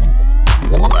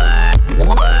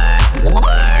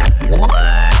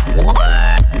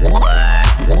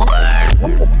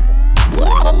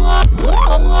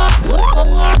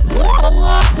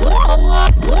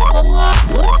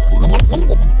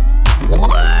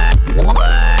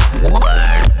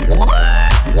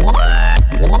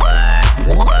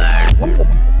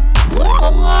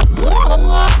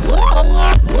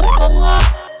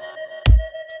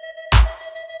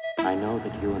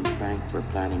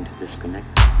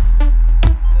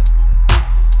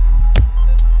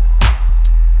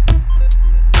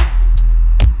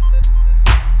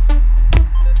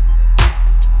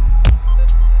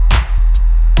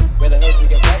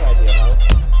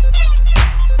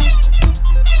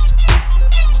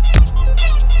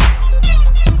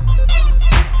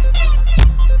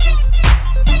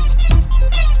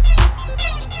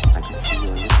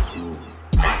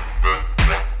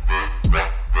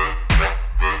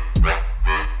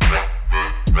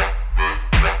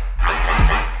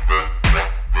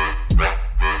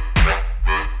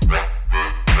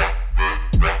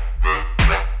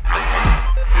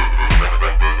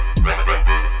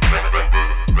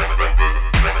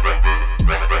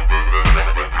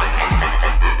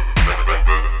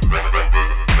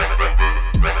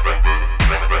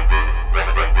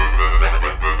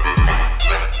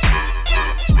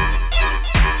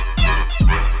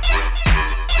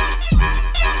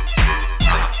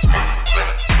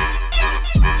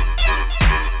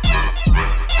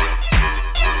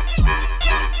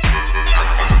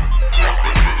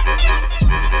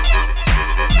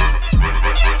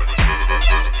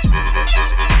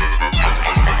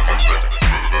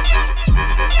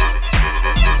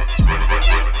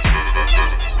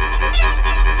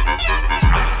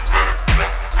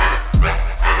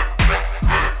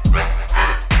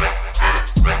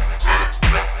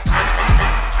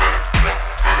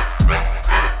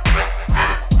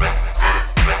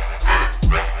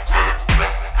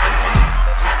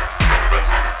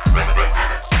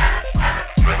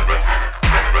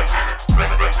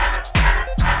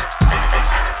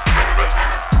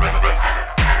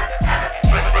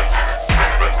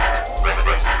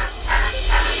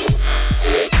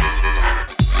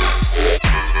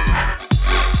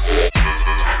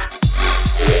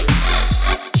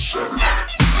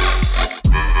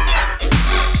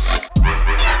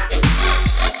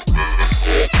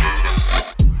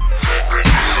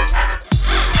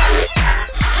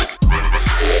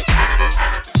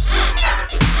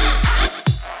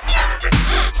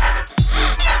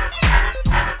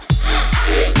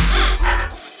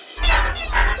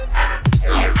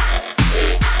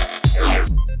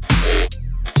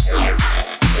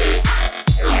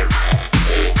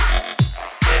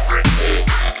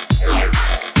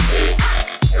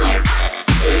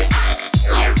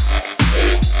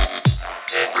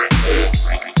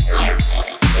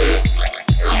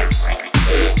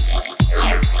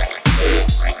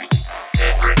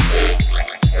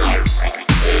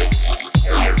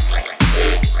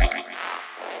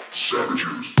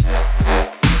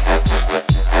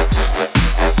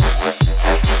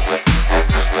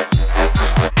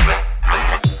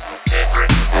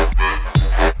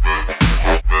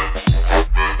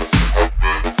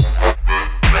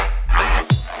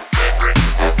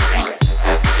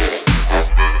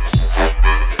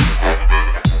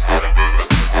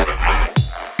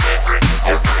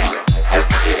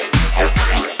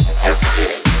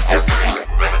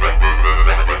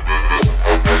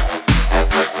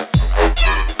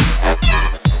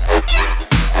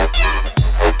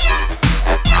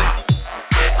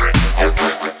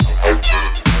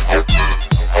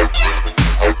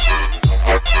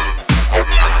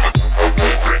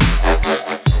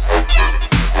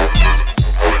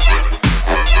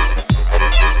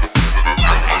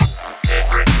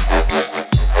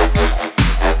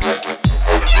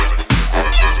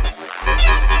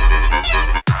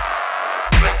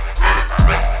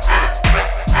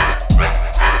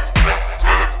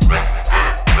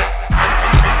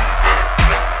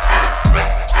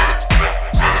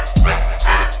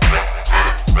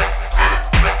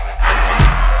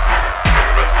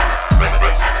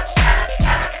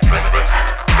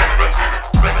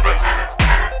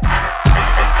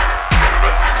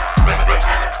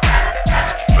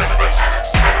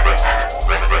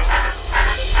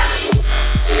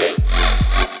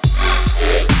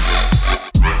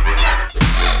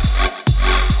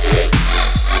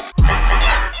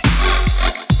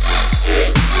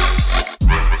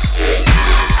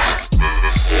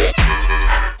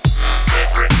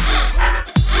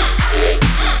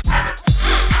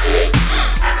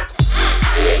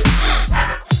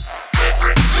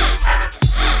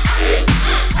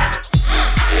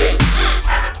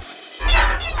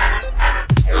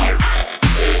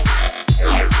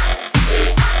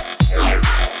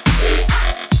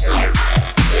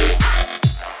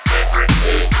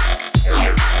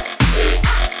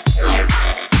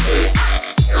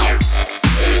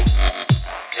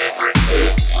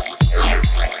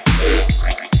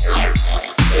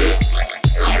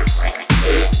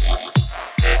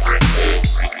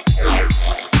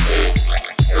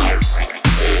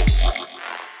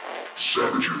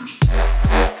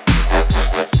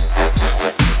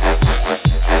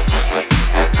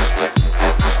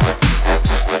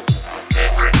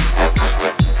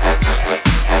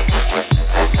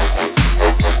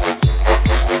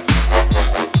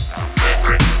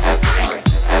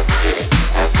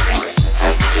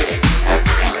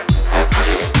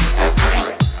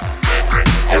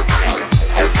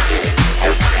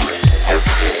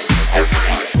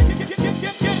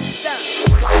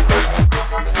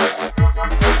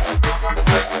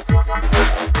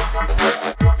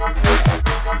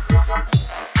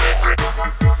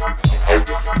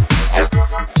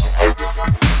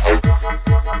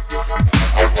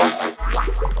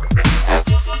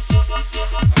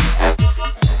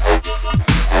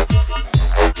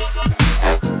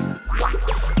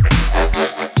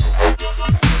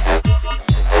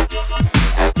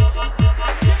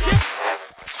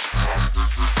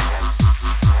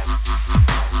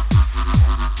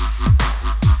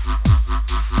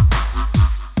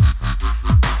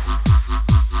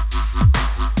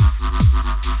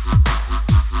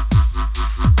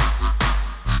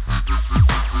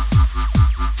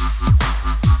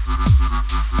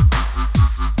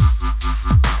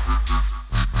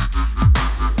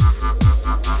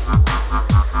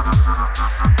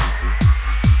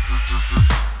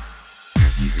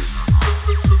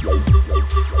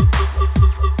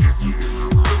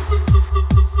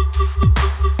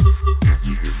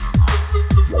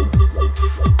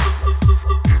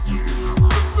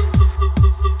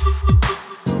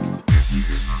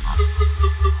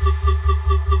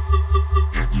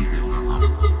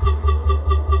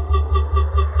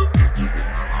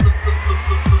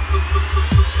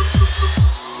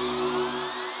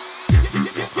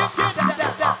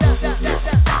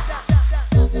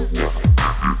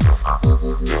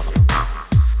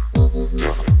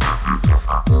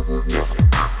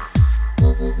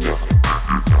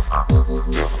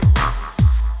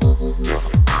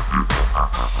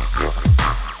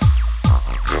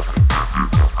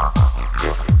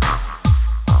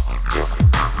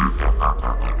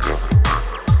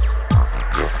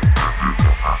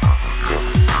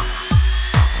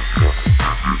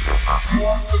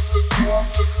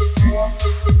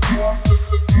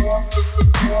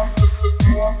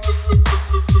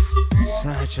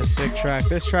 Such a sick track.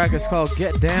 This track is called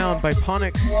Get Down by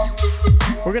Ponix.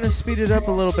 We're gonna speed it up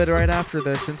a little bit right after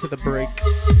this into the break.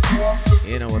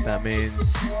 You know what that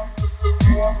means.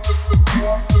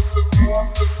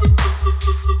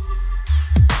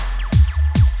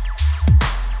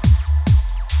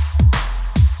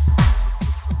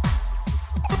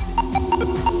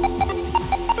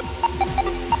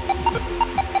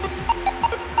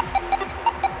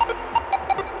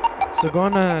 So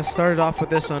going to start it off with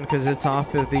this one because it's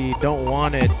off of the Don't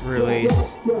Want It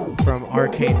release from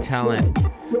Arcane Talent.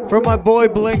 From my boy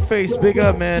Blinkface, big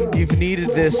up, man. You've needed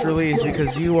this release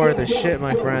because you are the shit,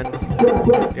 my friend.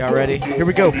 Y'all ready? Here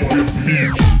we go.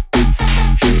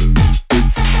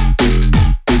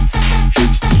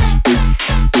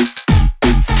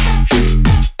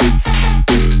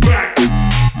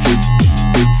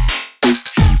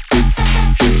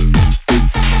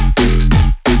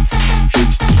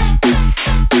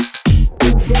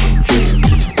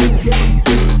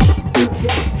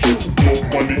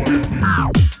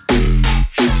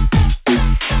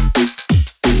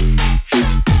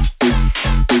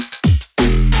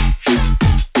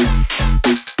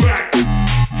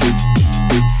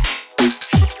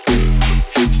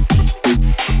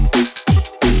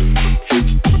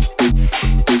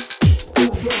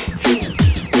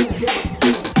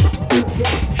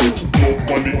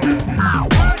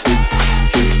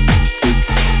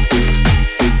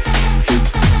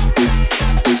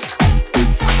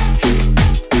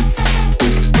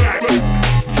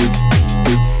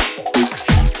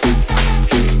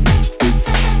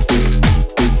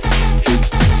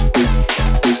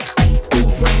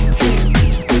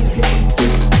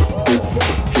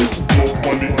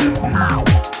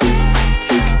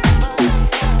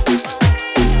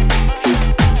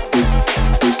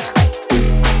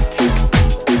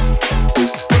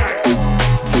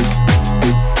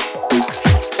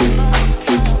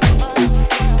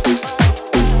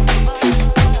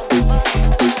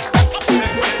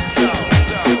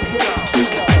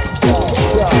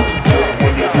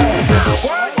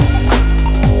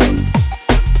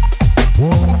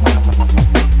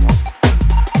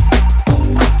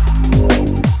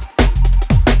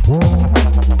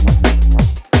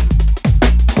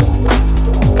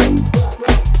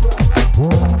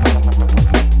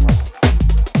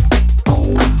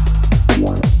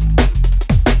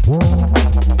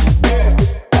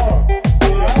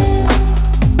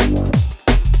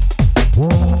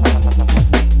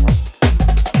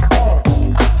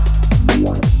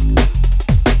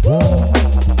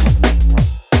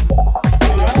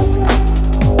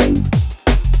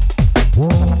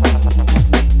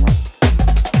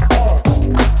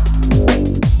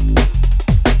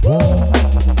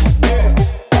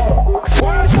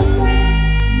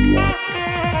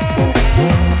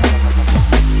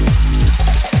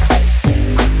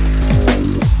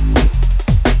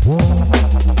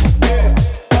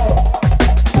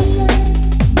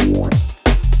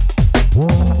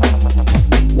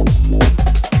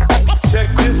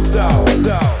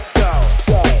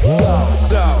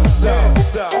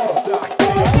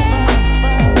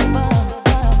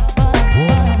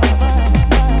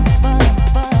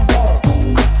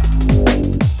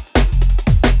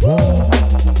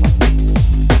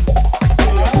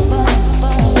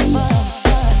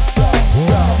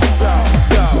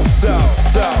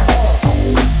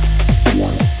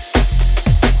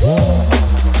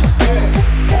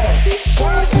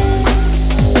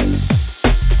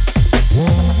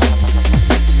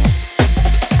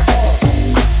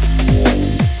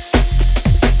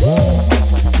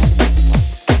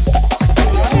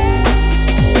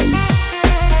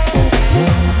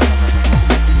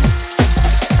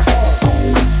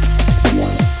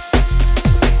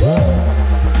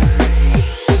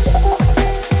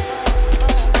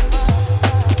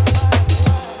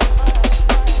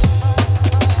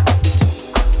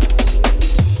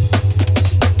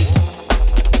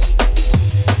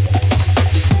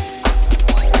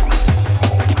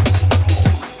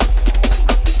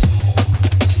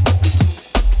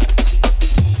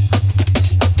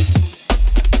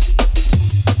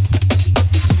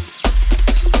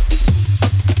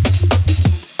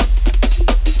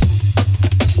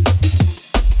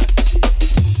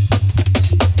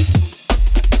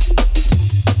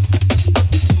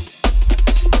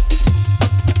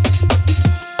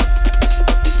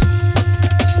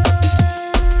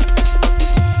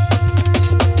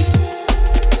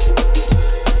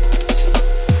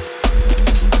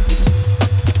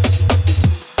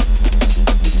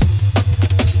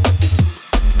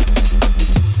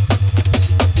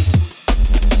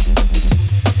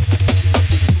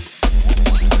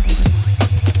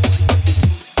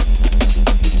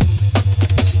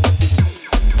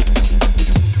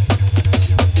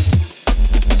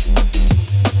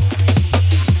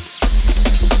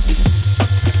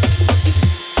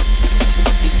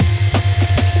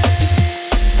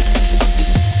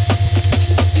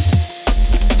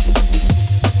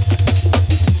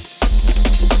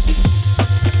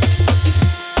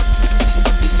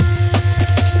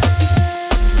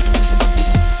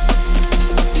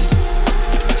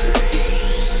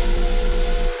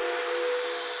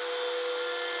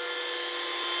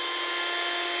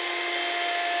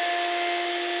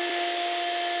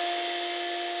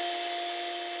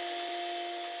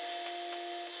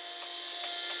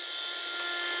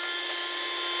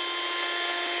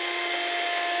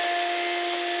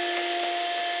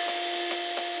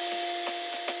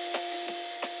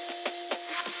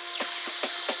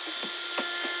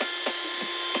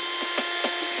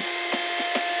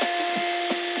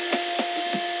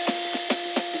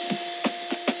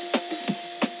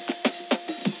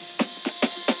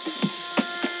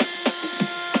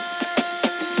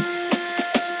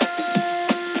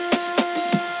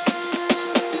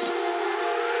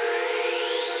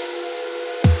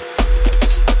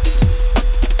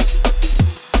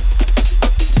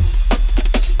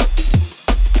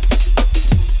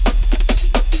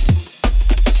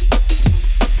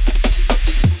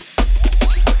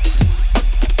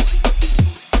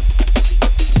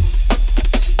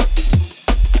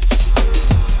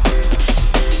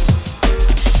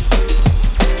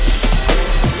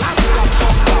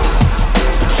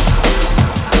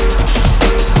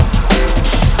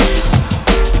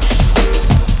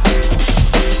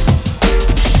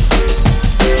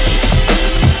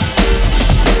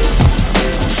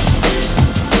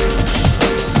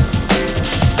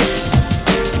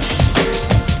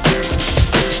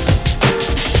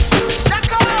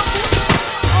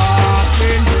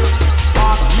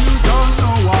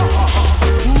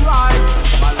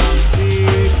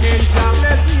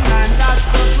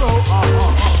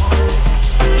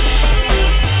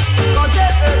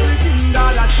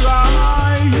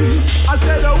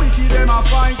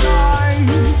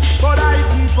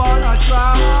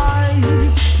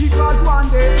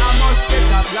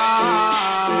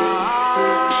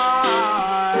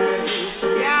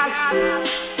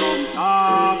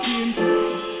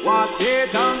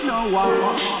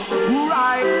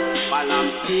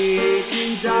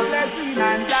 taking your blessing,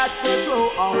 and that's the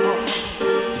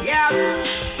truth. Yes.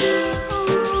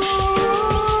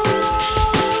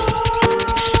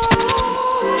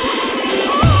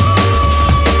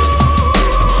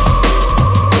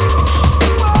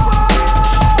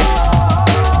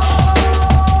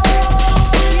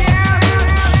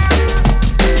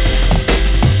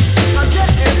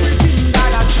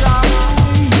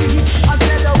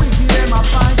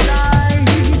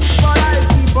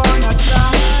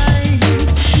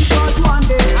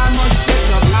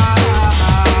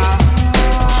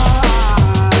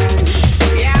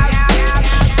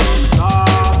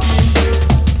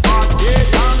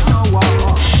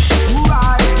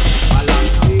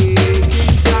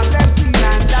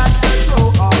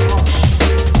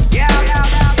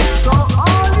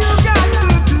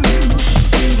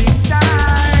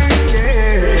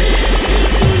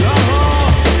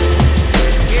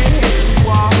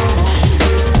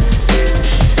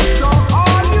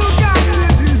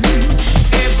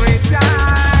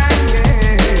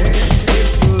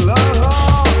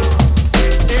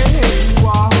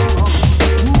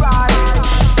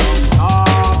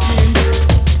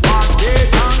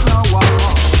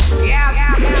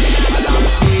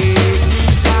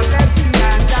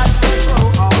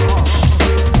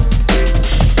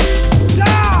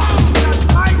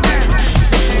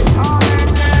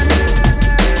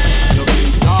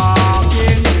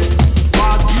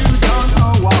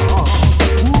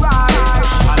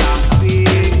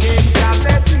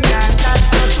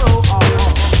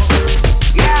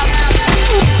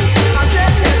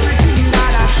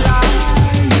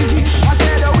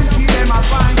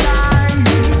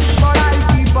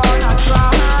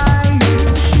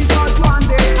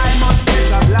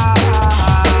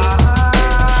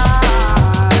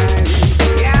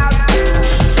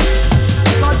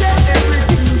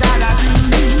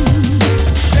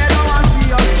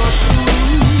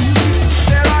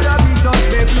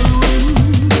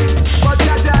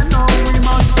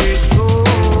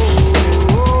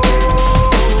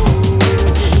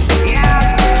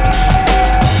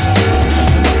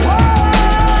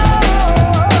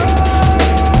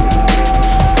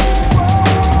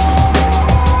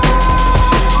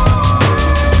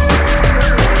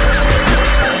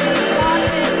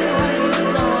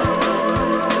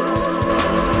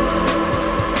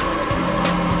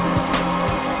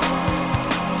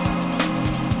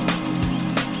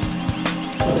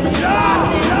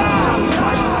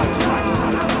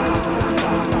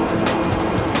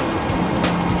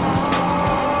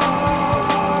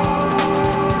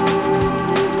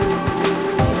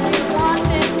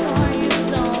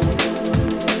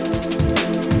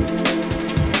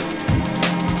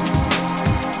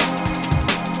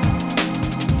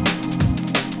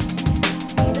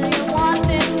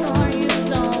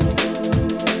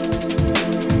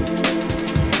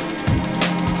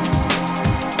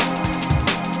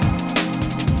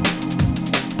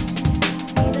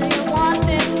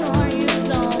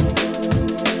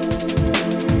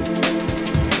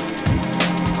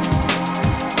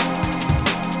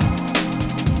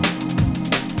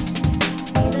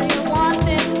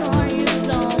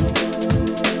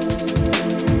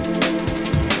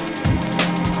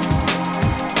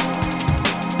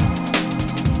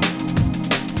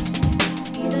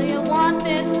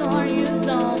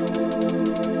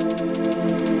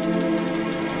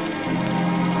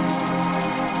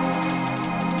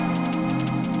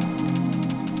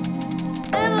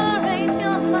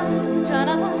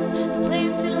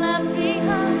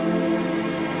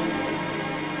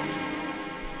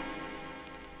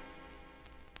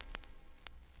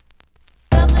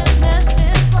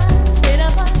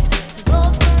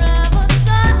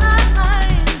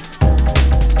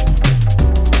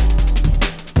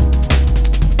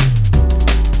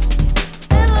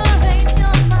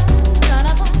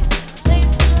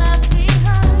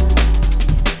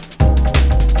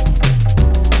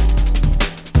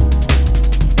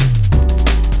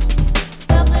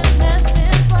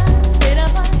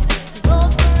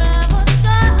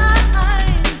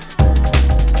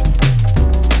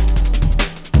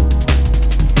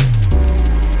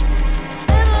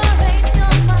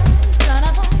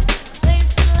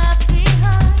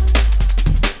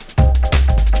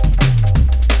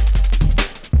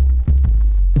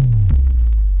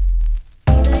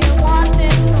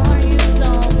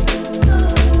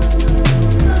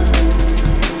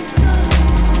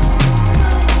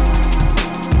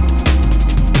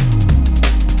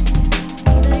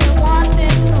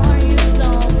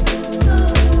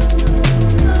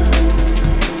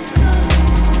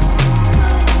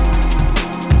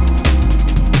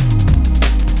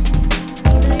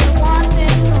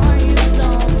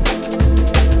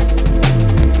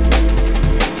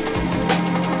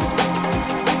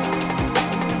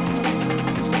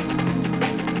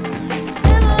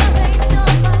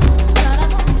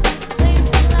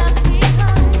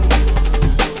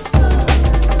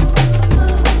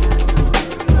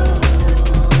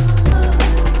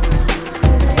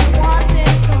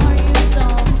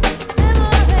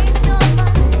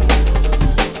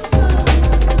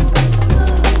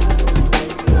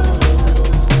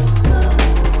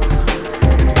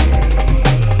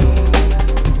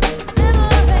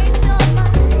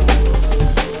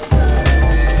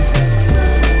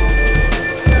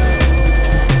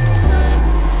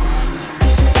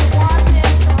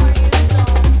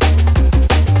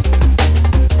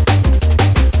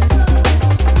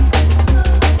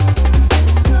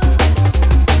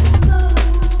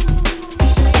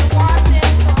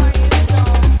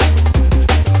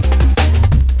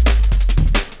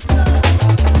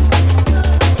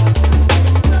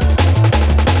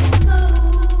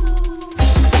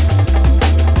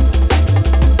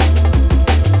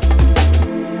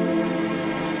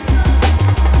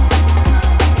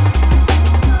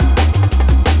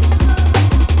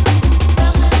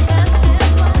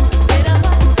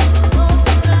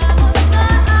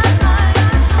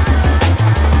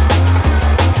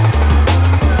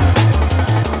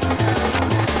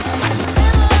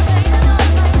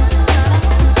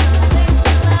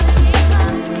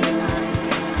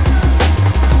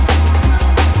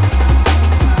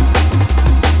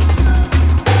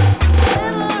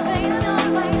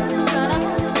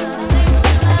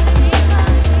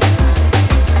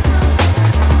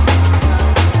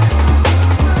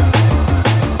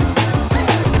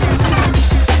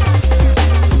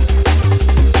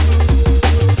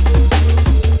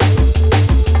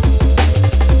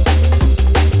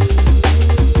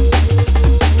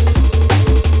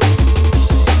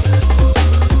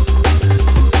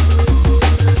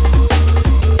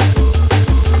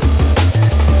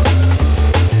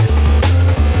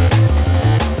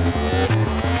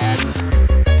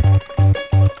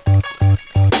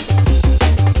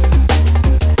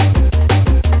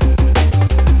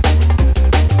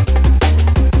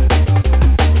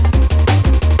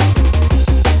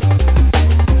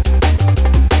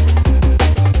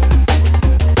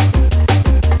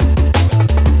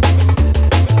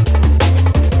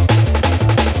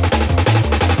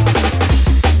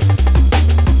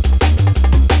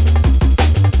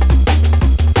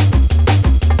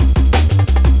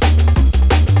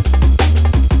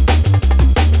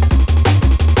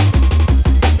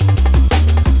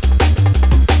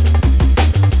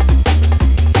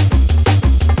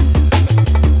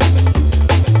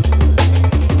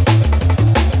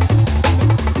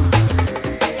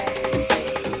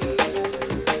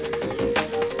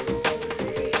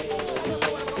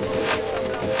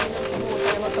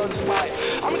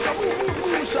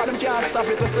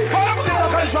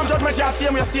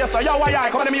 same way stay, so yo, why I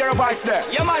come to hear a voice there?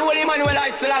 Yeah, man, well, Emmanuel,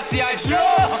 I still see I sure.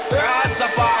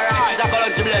 Rastafari, it's a God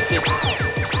to bless it.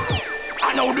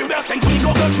 I know the best things we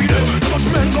go good for them.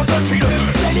 Judgment goes good for them.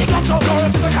 Then he got your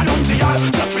girls, it's a canonical.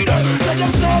 Just for them. Tell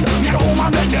them son, you're the woman,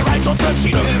 make the right to search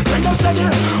for them. Tell them son,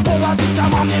 oh, what's it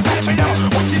time on the face for them?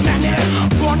 What's in them here?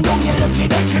 Burn down your lips, see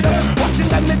them kill them. What's in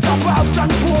them, they chop out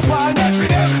and poop all every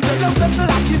day. Tell them son,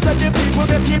 Selassie said the people,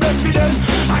 they keep us for them.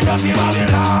 I know the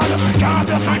Babylon. Can't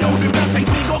just find out the best things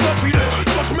we go good for them.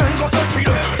 Judgment goes good for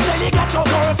them. Then he got your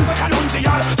girls, it's a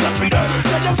canonical. Just for them.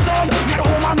 Tell them son, you're the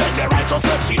woman, make the right to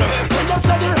search for them.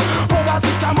 Tell them what's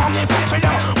in them on the face for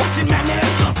them? What's in them here?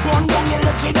 Burn down your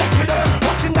lips, see them kill them.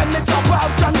 What's in them, they chop out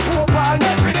and poop all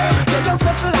every day. Tell them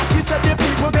say Selassie said the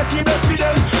people, they keep us for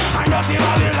them. I know the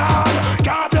Babylon.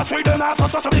 Can't just read them as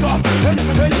so big up. Hey,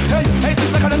 hey, hey, hey,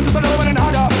 sister, come into the love and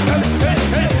harder. Hey, hey,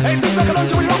 hey, hey, sister, come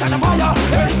into the rock and the fire.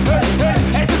 Hey, hey, hey,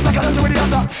 hey, sister, come into the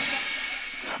altar.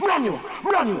 Brand new.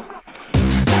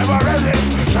 Never ready,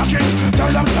 shocking, tell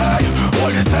them say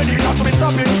all is steady, not to be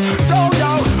stopping.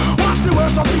 Yo, what's the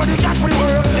words of somebody catch for the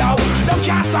words, yo? Them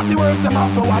can't stop the words, them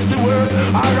have to watch the words.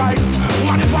 Alright,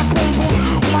 man is fat boom boom,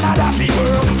 man a daffy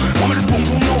work. Come with this boom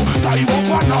boom now, tie up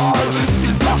one all.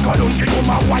 Sister, don't you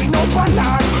come and wind up one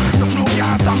all. No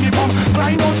can't stop me from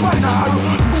climb up one all.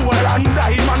 Gold and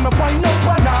diamond, me find up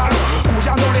one all. Who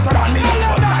ya know later on, me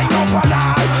but sign up one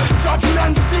all.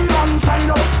 Judgment seal and sign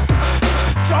up.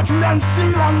 Judgment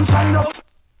seal and sign up.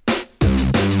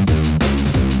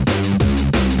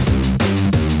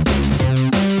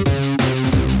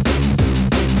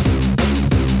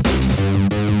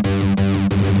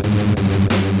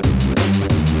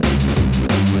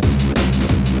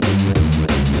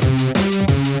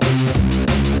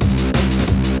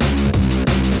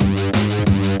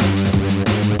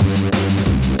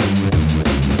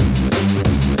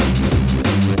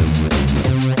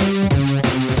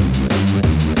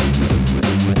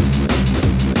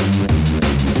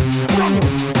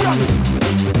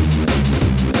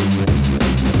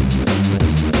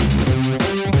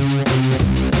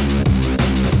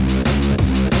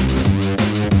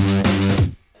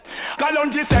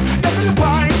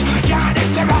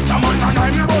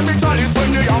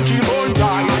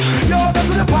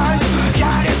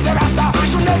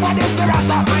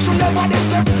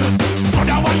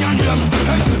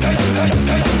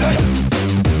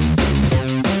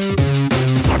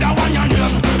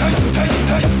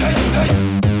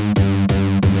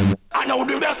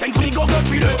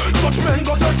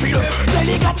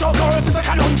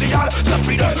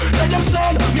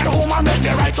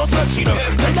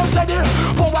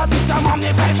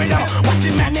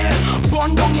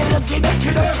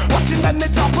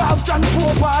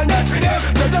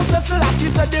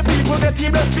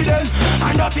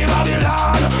 I know the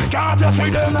Babylon, can't just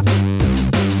read them.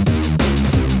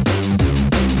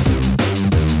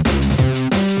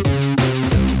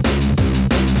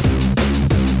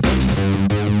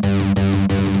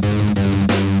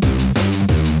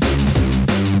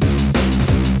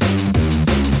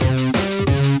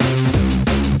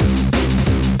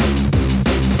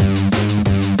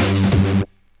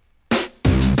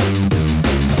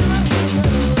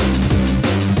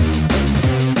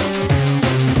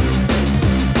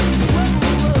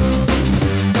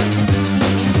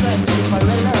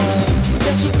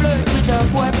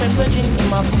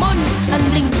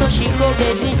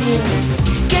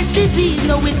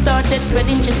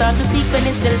 Spreading, she start to seek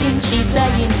penicillin, she's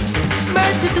dying.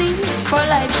 Mercifully, for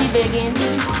life she begging.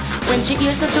 When she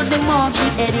hears her to the mark, she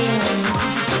heading.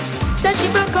 Says she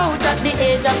broke out at the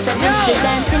age of 7, she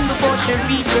dancing before she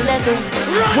reached 11.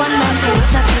 One man can't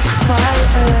satisfy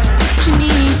her. She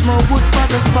needs more wood for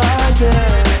the fire.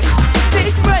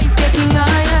 Stakes price getting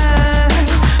higher.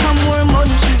 And more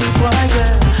money she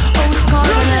require. Oh, it's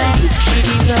carbon life she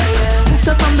desire.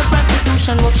 So from the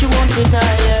prostitution, what she won't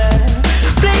retire.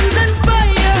 Flames and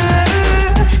fire,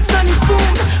 sun is boom,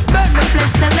 burn the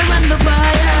flesh, sell her and the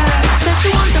buyer. Says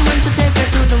she wants the man to take her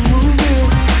to the movie.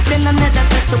 Then another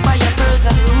set to buy her pearls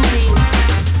and rubies.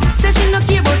 Says she no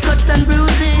care about cuts and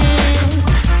bruises.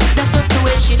 That's just the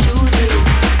way she chooses.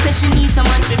 Says she needs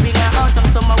someone to bring her autumn,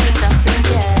 summer, winter, spring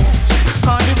cash.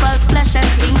 Carnival, splash and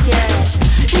sing cash.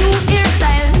 New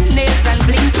hairstyle, nails and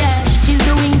bling cash. She's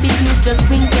doing business, just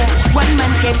wing cash. One man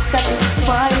can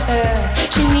satisfy her.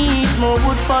 She needs more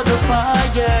wood for the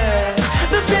fire.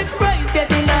 The sex price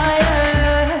getting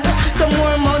higher. Some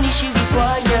more money she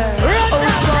require. Oh,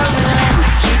 sorry,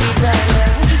 she desire.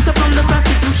 So from the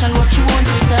prostitution, what she won't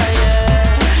retire.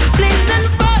 Flames and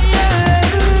fire.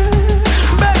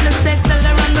 Burn the sex, sell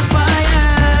her on the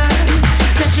fire.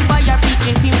 Says she buy her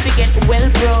preaching film to get well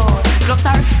grown. Looks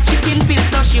her chicken pills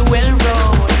so she well grown.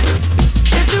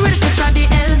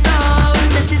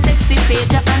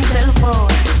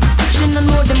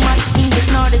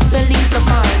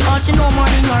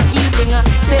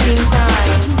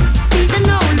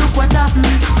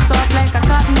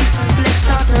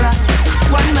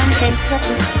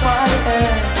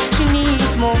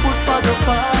 the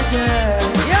fire.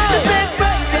 The sex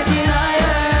price getting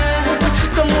higher.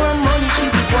 Some more money she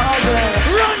require.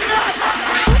 Run that!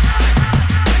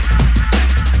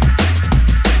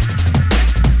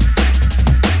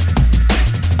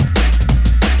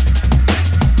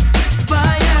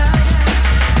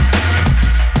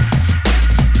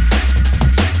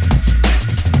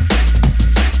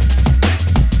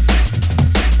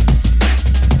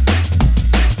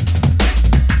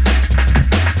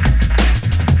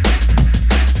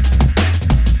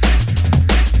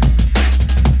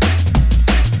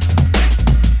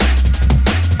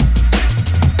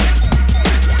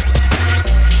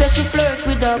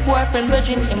 Boyfriend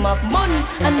grudging him up money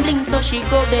and bling, so she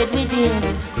go bed with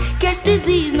him. Catch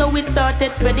disease, now it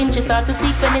started spreading. She start to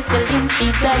seek penicillin,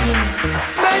 she's dying.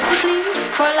 Mercifully,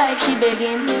 for life she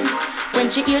begging. When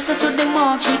she hears her to the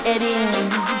mark, she heading.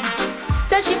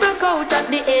 Says she broke out at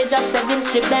the age of 7,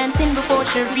 strip dancing before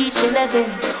she reached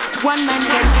 11. One man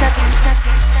gets 7.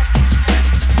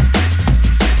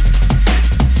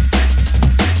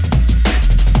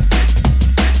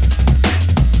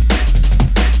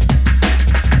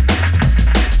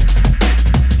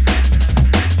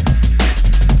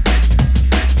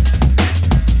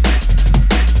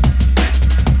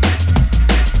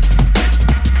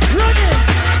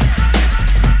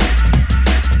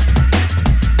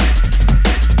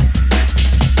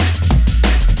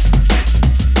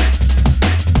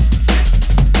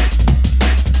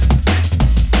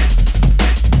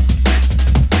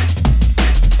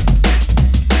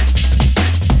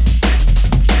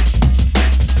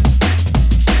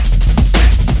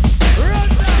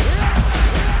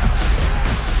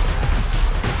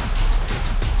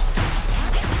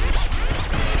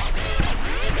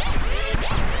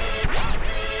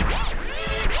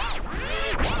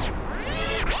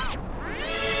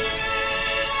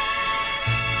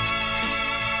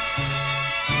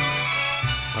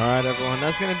 Alright everyone,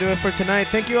 that's going to do it for tonight.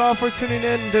 Thank you all for tuning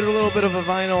in. Did a little bit of a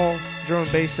vinyl drum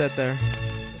and bass set there.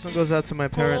 This one goes out to my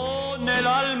parents.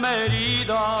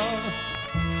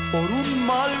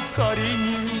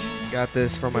 Got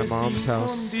this from my mom's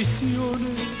house.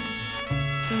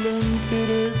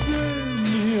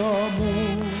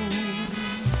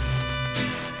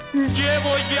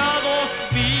 Llevo ya 2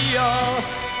 días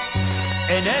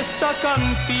en esta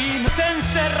cantina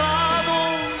encerrado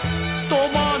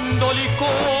tomando licor.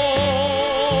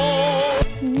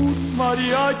 Un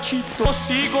mariachi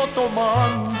sigo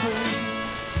tomando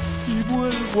y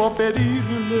vuelvo a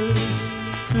pedirles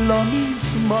la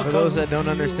misma. For those that don't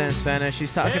understand Spanish,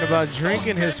 he's talking about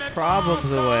drinking his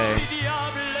problems away.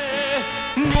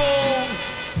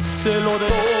 Se lo doy.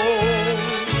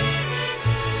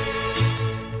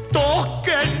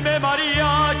 Tóquenme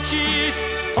mariachis,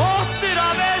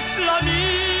 otra vez la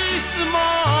misma,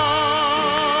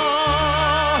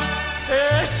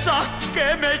 esa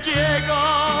que me llega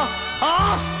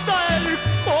hasta el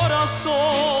corazón.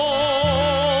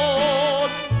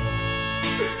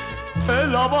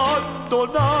 El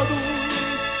abandonado,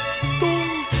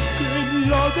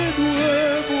 tóquenla de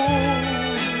nuevo.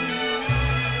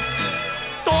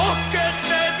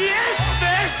 Tóquenme 10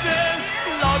 veces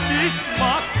la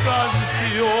misma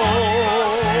canción.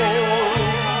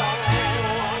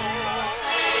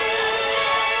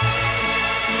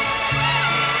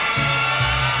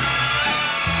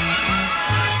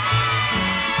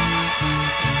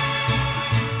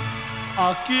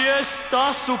 Aquí está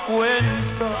su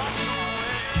cuenta.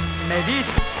 Me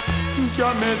dice, ya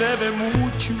me debe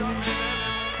mucho.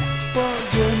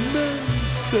 Págueme,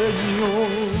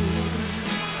 señor.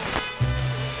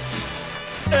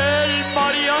 El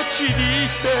mariachi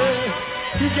dice,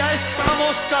 ya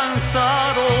estamos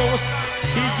cansados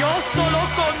y yo solo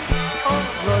con...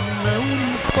 háganme un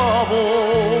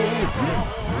favor.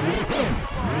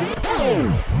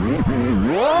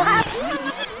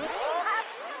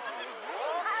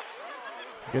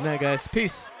 Good night, guys.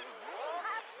 Peace.